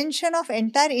the attention of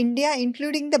entire India,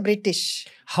 including the British.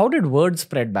 How did word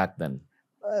spread back then?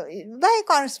 By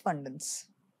correspondence.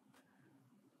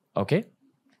 Okay.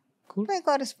 Cool. By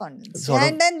correspondence.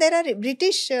 And then there are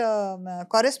British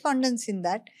correspondents in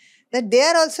that they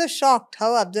are also shocked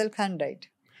how Afzal Khan died.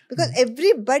 Because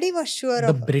everybody was sure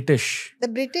of British. The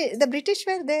British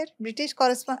were there. British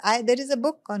correspondence. There is a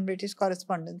book on British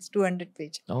correspondence, 200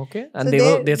 pages. Okay. And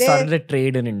so they started a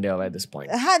trade in India by this point.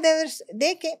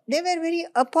 They were very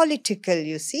apolitical,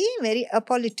 you see. Very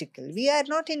apolitical. We are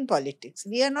not in politics.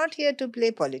 We are not here to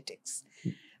play politics.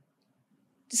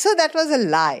 So that was a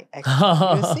lie,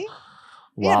 actually. You see?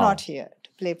 We are not here to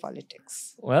play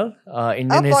politics. Well,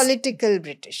 apolitical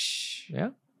British. Yeah.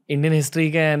 Indian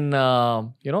history can,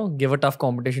 give a tough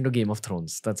competition to Game of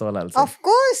Thrones. That's all I'll say. Of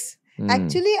course.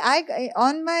 Actually, I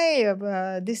on my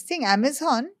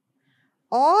Amazon,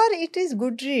 or it is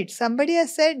Goodreads. Somebody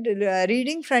has said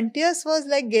reading Frontiers was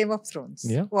like Game of Thrones.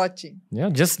 Yeah. Watching. Yeah,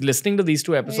 just listening to these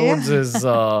two episodes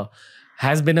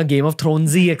has been a Game of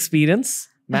Thronesy experience.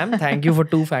 Ma'am, thank you for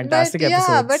 2 fantastic episodes.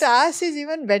 Yeah, but ours is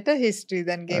even better history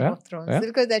than Game of Thrones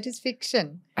because that is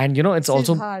fiction. And it's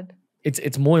also hard.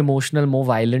 It's more emotional, more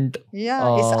violent.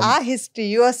 Yeah, it's our history,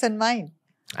 yours and mine.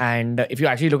 And if you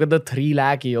actually look at the 3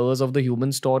 lakh years of the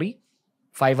human story,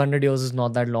 500 years is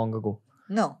not that long ago.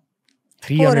 No.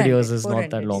 300 years is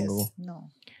not that long ago. No.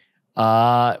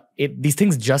 These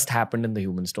things just happened in the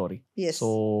human story. Yes.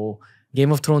 So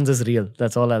Game of Thrones is real.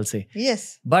 That's all I'll say.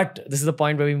 Yes. But this is the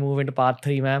point where we move into part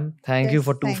 3, ma'am. Thank you Yes,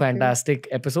 for 2 thank you. fantastic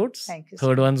episodes. Thank you.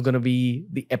 Third one's going to be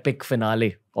the epic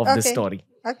finale of this Okay. story.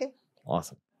 Okay.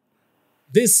 Awesome.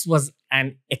 This was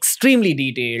an extremely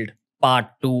detailed part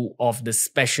 2 of this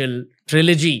special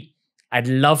trilogy. I'd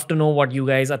love to know what you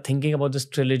guys are thinking about this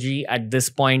trilogy at this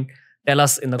point. Tell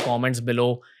us in the comments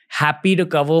below. Happy to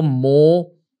cover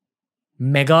more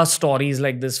mega stories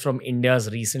like this from India's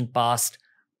recent past.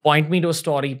 Point me to a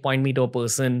story, point me to a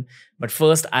person. But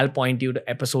first, I'll point you to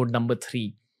episode number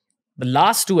 3. The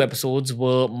last 2 episodes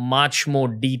were much more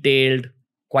detailed,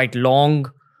 quite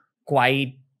long,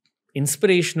 quite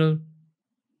inspirational,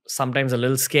 sometimes a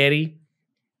little scary.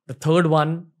 The third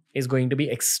one is going to be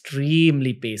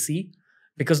extremely pacey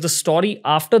because the story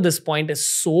after this point is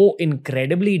so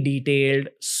incredibly detailed,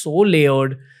 so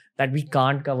layered that we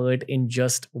can't cover it in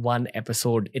just one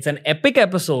episode. It's an epic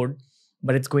episode,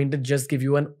 but it's going to just give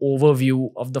you an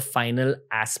overview of the final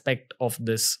aspect of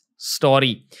this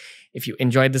story. If you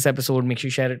enjoyed this episode, make sure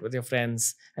you share it with your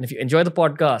friends. And if you enjoy the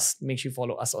podcast, make sure you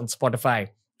follow us on Spotify.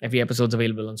 Every episode's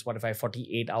available on Spotify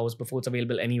 48 hours before it's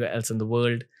available anywhere else in the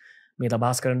world. Medha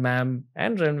Bhaskaran ma'am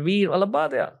and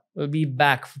Ranveer will be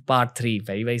back for part 3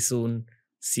 very, very soon.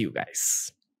 See you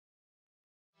guys.